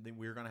that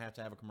we were going to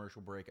have a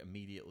commercial break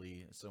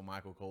immediately so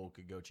Michael Cole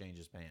could go change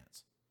his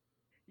pants.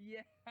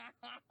 Yeah.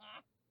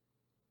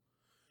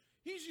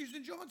 He's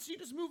using John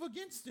Cena's move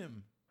against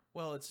him.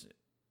 Well, it's,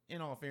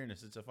 in all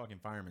fairness, it's a fucking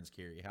fireman's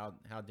carry. How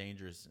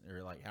dangerous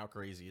or how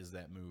crazy is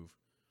that move?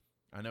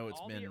 I know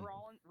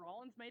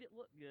Rollins made it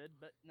look good,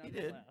 but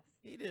nonetheless.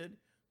 He did.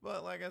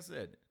 But like I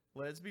said,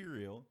 let's be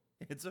real.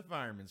 It's a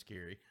fireman's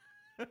carry.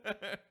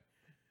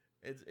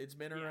 It's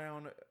been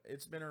around.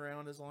 It's been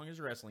around as long as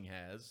wrestling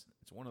has.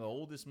 It's one of the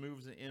oldest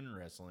moves in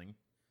wrestling.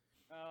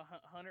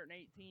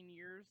 118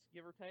 years,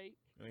 give or take.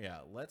 Yeah,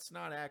 let's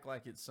not act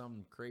like it's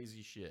some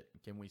crazy shit.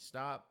 Can we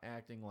stop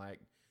acting like?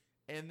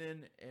 And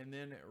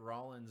then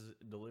Rollins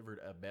delivered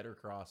a better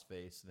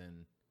crossface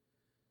than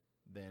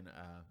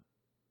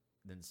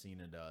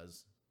Cena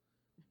does.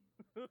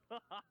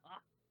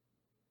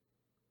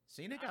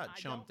 Cena got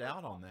chumped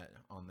out on that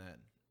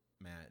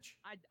match.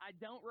 I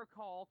don't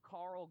recall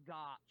Karl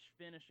Gotch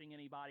finishing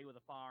anybody with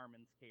a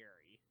fireman's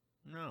carry.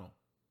 No.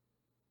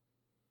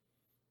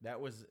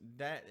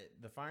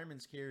 The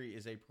fireman's carry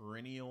is a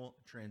perennial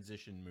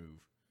transition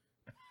move.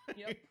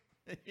 Yep.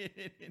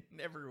 It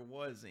never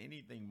was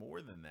anything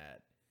more than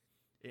that.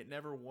 It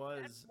never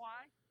was.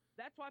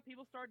 That's why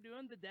people started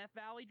doing the Death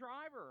Valley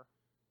Driver.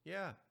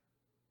 Yeah.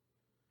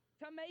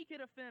 To make it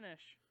a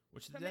finish.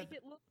 Make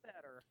it look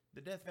better.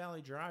 The Death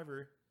Valley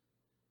Driver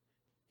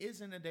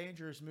isn't a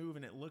dangerous move,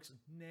 and it looks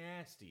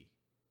nasty.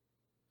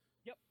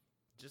 Yep.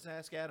 Just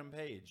ask Adam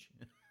Page.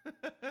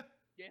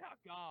 Yeah,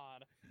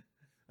 God.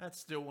 That's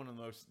still one of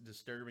the most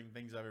disturbing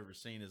things I've ever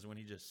seen is when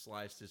he just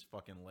sliced his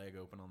fucking leg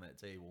open on that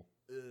table.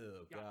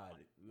 Ugh, God.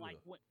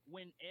 Like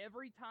when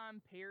every time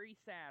Perry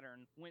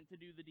Saturn went to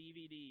do the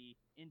DVD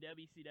in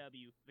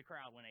WCW, the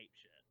crowd went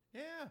apeshit.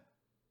 Yeah.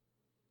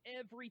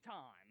 Every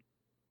time.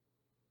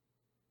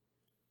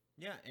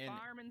 Yeah, and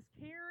Fireman's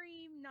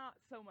carry, not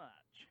so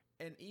much.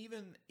 And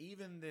even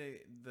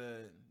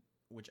the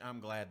which I'm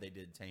glad they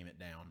did tame it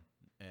down.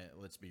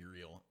 Let's be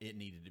real, it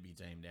needed to be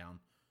tamed down.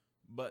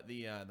 But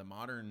the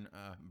modern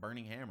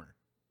Burning Hammer.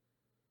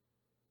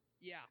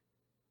 Yeah.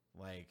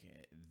 Like,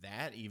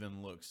 that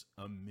even looks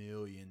a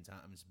million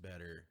times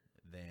better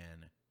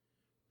than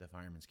the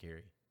Fireman's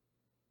Carry.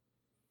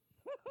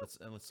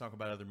 Let's talk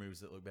about other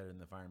moves that look better than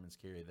the Fireman's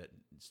Carry that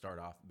start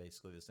off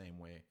basically the same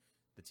way.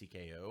 The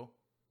TKO.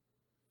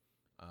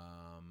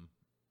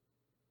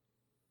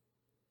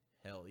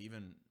 Hell,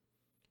 even...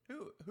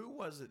 Who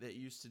was it that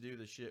used to do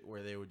the shit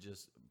where they would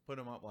just put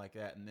them up like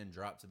that and then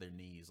drop to their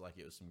knees like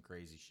it was some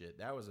crazy shit?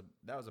 That was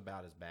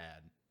about as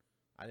bad.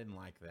 I didn't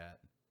like that.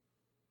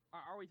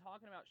 Are we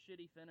talking about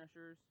shitty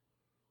finishers?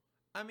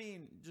 I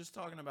mean, just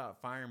talking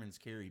about Fireman's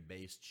Carry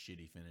based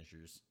shitty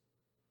finishers.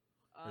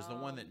 There's the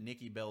one that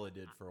Nikki Bella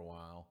did for a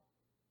while.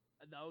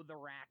 No, the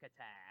rack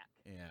attack.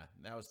 Yeah,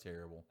 that was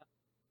terrible.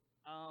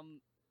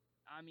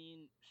 I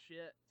mean,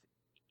 shit.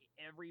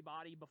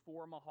 Everybody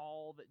before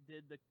Mahal that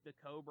did the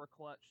Cobra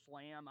Clutch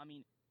Slam. I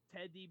mean,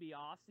 Ted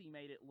DiBiase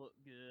made it look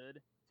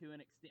good to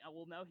an extent.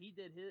 Well, no, he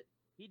did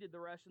the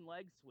Russian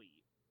leg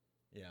sweep.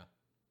 Yeah.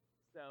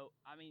 So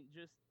I mean,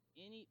 just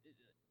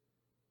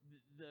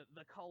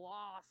the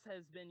Colossus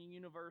has been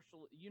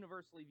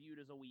universally viewed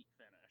as a weak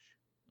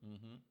finish.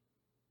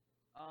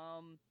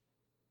 Mm-hmm.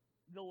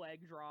 The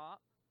leg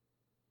drop.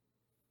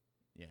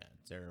 Yeah,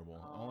 terrible.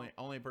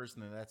 Only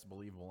person that's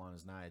believable on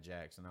is Nia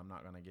Jax, and I'm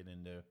not going to get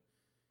into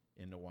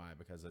why,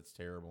 because that's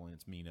terrible and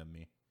it's mean of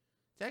me.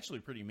 It's actually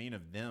pretty mean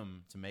of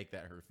them to make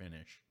that her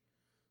finish.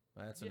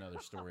 But that's another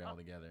story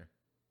altogether.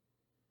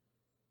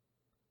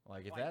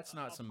 Like, if that's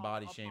not some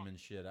body shaming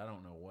shit, I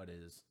don't know what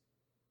is.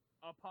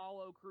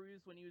 Apollo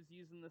Crews when he was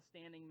using the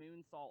standing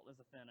moonsault as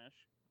a finish.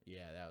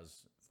 Yeah, that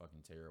was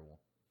fucking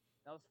terrible.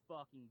 That was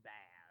fucking bad.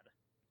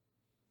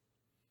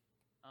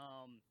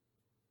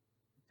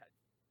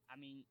 I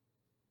mean,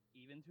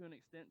 even to an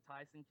extent,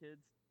 Tyson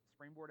Kidd's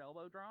springboard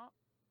elbow drop.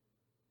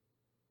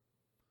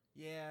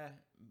 Yeah.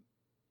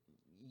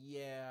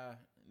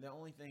 The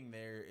only thing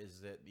there is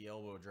that the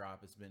elbow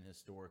drop has been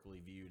historically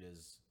viewed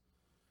as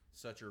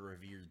such a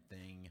revered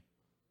thing,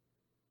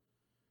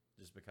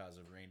 just because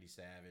of Randy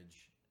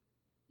Savage.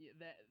 Yeah,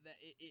 that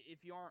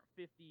if you aren't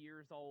 50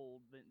 years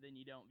old, then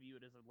you don't view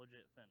it as a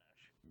legit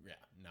finish. Yeah,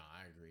 no,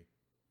 I agree.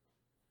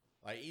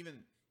 Like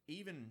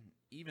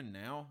even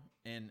now,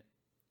 and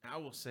I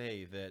will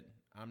say that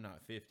I'm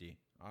not 50,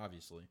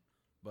 obviously,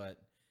 but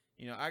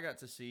you know, I got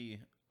to see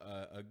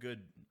a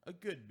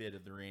good bit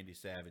of the Randy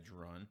Savage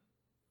run,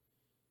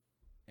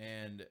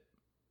 and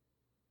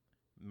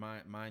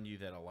mind you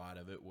that a lot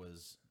of it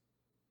was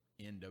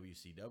in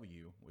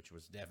WCW, which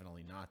was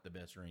definitely not the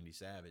best Randy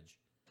Savage,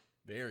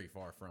 very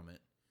far from it.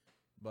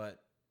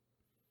 But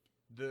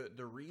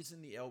the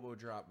reason the elbow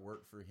drop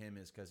worked for him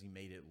is because he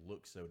made it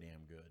look so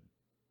damn good.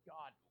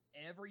 God,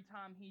 every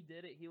time he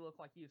did it, he looked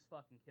like he was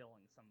fucking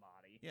killing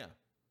somebody. Yeah,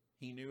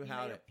 he knew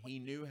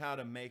how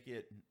to make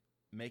it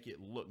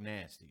look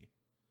nasty.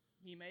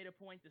 He made a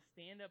point to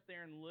stand up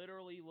there and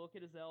literally look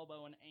at his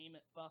elbow and aim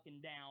it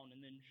fucking down, and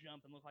then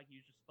jump and look like he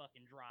was just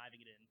fucking driving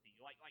it into you.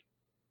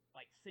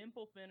 Like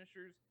simple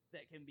finishers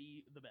that can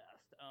be the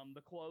best.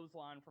 The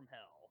clothesline from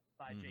hell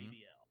by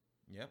JBL.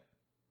 Yep.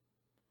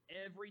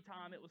 Every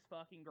time it was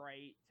fucking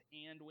great,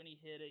 and when he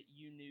hit it,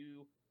 you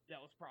knew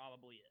that was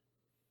probably it.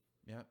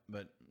 Yeah,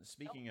 but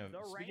speaking of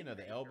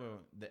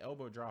the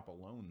elbow drop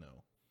alone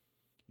though,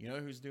 you know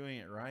who's doing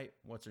it right?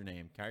 What's her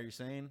name? Kairi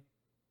Sane?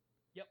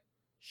 Yep.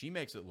 She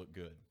makes it look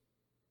good.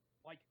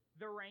 Like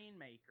the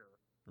Rainmaker.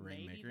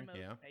 Maybe the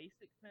most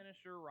basic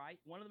finisher, right?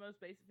 One of the most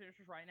basic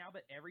finishers right now,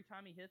 but every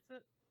time he hits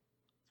it,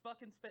 it's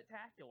fucking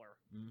spectacular.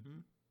 Mm-hmm.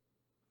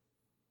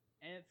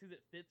 And it's because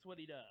it fits what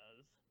he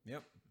does.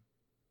 Yep.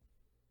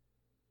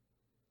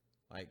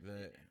 Like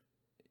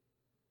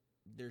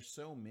there's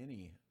so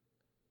many.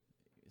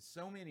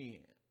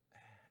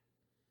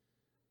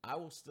 I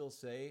will still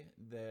say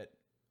that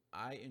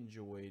I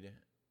enjoyed,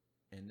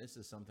 and this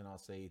is something I'll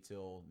say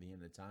till the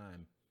end of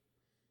time,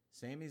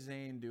 Sami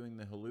Zayn doing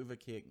the haluva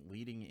kick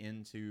leading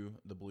into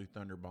the Blue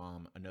Thunder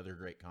Bomb, another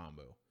great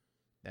combo.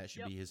 That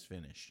should be his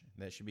finish.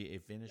 That should be a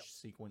finish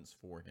sequence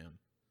for him.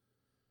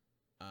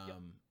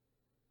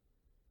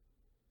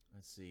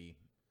 Let's see.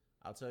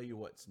 I'll tell you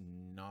what's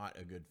not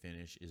a good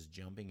finish is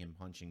jumping and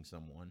punching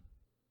someone.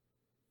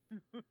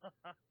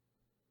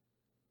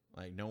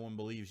 Like, no one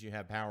believes you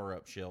have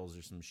power-up shells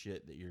or some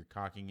shit that you're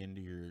cocking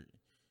into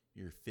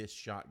your fist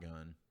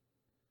shotgun.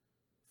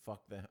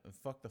 Fuck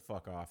the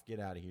fuck off. Get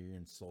out of here. You're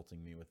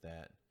insulting me with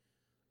that.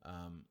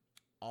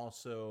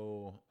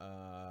 Also,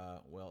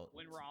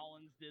 when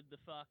Rollins did the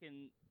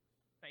fucking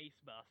face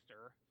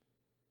buster.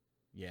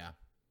 Yeah.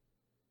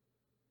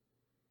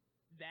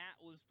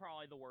 That was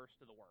probably the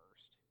worst of the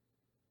worst.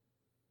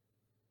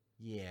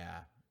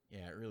 Yeah,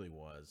 it really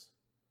was.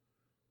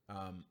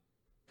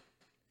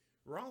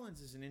 Rollins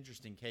is an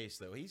interesting case,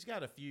 though. He's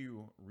got a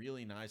few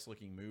really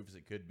nice-looking moves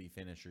that could be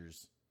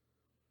finishers.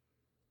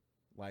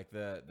 Like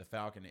the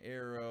Falcon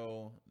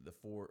Arrow,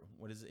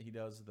 what is it he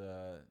does?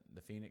 The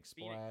Phoenix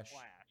Splash.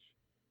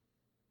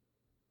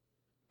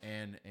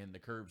 And the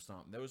Curb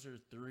Stomp. Those are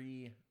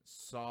three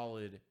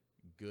solid,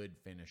 good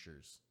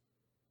finishers.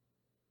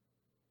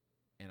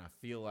 And I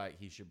feel like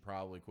he should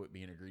probably quit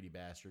being a greedy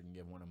bastard and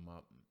give one of them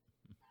up.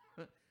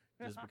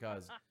 Just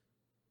because,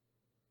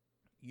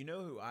 you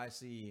know who I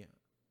see?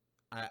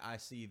 I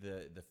see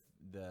the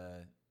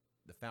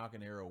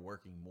Falcon Arrow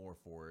working more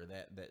for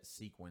that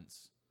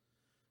sequence.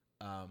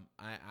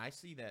 I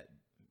see that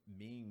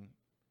being,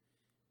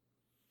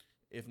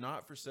 if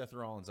not for Seth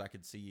Rollins, I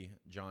could see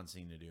John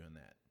Cena doing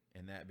that,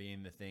 and that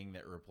being the thing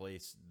that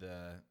replaced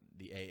the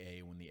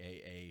AA when the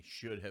AA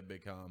should have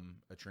become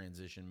a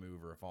transition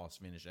move or a false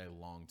finish a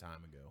long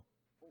time ago.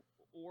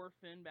 or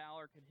Finn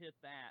Balor could hit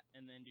that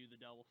and then do the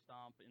double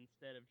stomp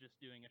instead of just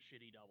doing a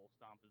shitty double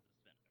stomp as his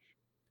finish.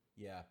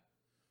 Yeah.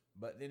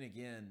 But then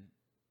again,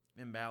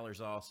 Finn Balor's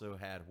also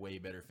had way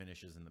better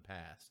finishes in the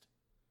past.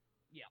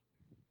 Yeah.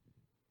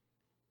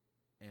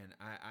 And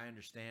I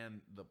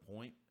understand the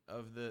point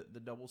of the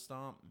double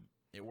stomp.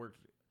 It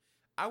worked.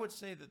 I would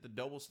say that the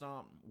double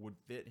stomp would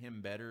fit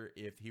him better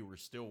if he were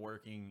still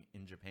working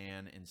in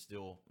Japan and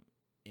still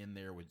in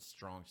there with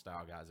strong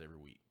style guys every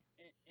week.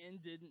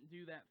 And didn't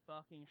do that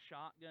fucking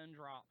shotgun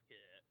drop kick.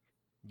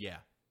 Yeah.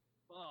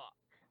 Fuck.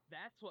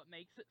 That's what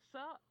makes it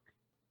suck.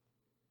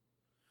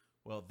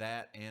 Well,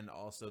 that and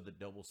also the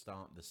double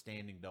stomp, the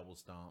standing double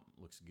stomp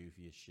looks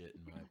goofy as shit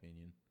in my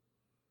opinion.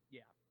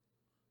 Yeah.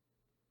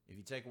 If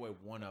you take away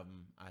one of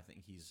them, I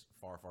think he's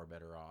far, far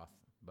better off.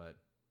 But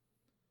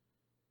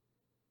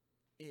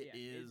it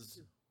is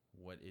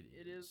what it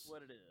is. It is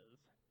what it is.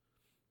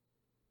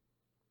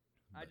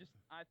 But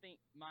I think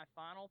my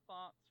final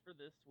thoughts for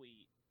this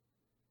week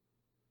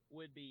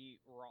would be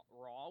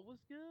Raw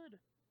was good.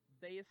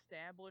 They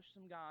established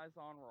some guys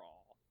on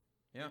Raw.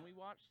 Yeah. And we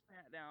watched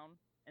Smackdown,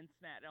 and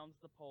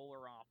Smackdown's the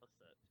polar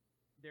opposite.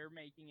 They're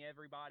making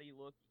everybody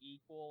look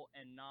equal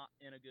and not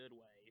in a good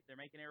way. They're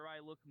making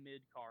everybody look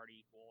mid-card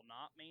equal,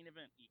 not main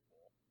event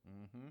equal.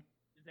 Mm-hmm.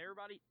 Does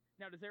everybody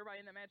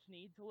in that match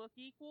need to look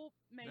equal?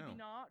 Maybe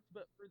not,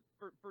 but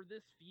for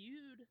this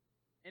feud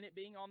and it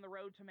being on the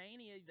road to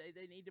Mania,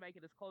 they need to make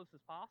it as close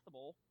as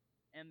possible,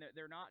 and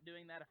they're not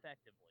doing that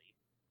effectively.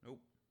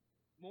 Nope.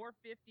 More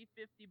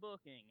 50-50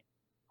 booking.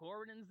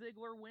 Corbin and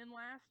Ziggler win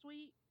last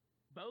week.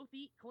 Both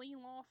eat clean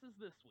losses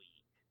this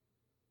week.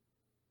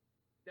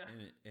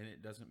 And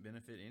it doesn't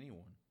benefit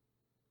anyone.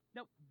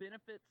 Nope,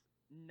 benefits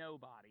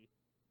nobody.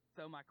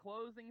 So my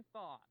closing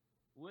thought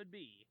would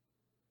be,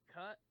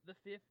 cut the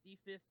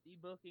 50-50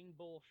 booking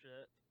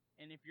bullshit,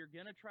 and if you're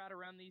going to try to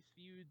run these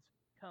feuds,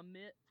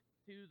 commit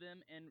to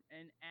them and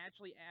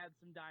actually add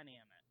some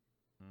dynamic.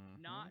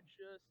 Mm-hmm. Not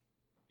just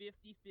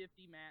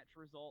 50-50 match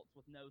results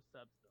with no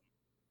substance.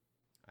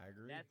 I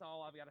agree. That's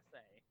all I've got to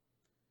say.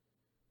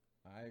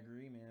 I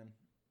agree, man.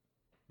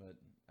 But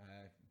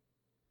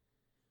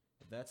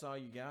if that's all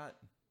you got,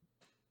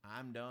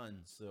 I'm done.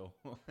 So,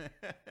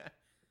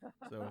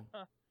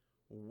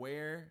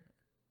 where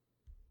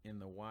in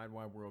the wide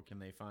world can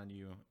they find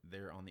you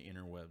there on the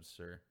interwebs,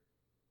 sir?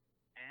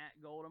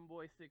 At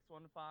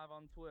GoldenBoy615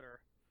 on Twitter.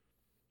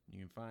 You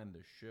can find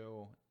the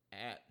show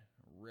at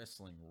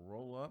Wrestling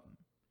Roll Up.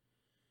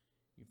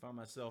 You can find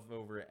myself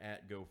over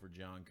at Go for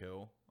John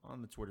Co.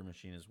 on the Twitter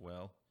machine as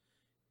well.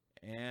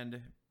 And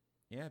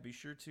yeah, be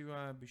sure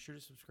to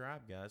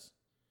subscribe, guys.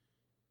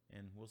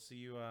 And we'll see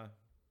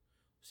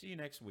you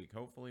next week.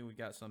 Hopefully we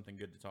got something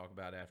good to talk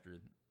about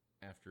after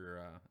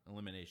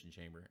Elimination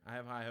Chamber. I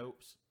have high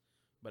hopes,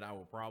 but I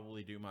will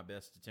probably do my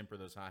best to temper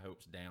those high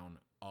hopes down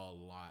a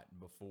lot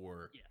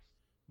before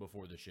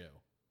the show.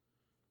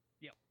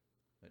 Yep.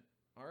 But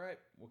all right,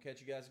 we'll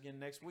catch you guys again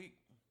next week.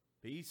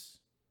 Peace.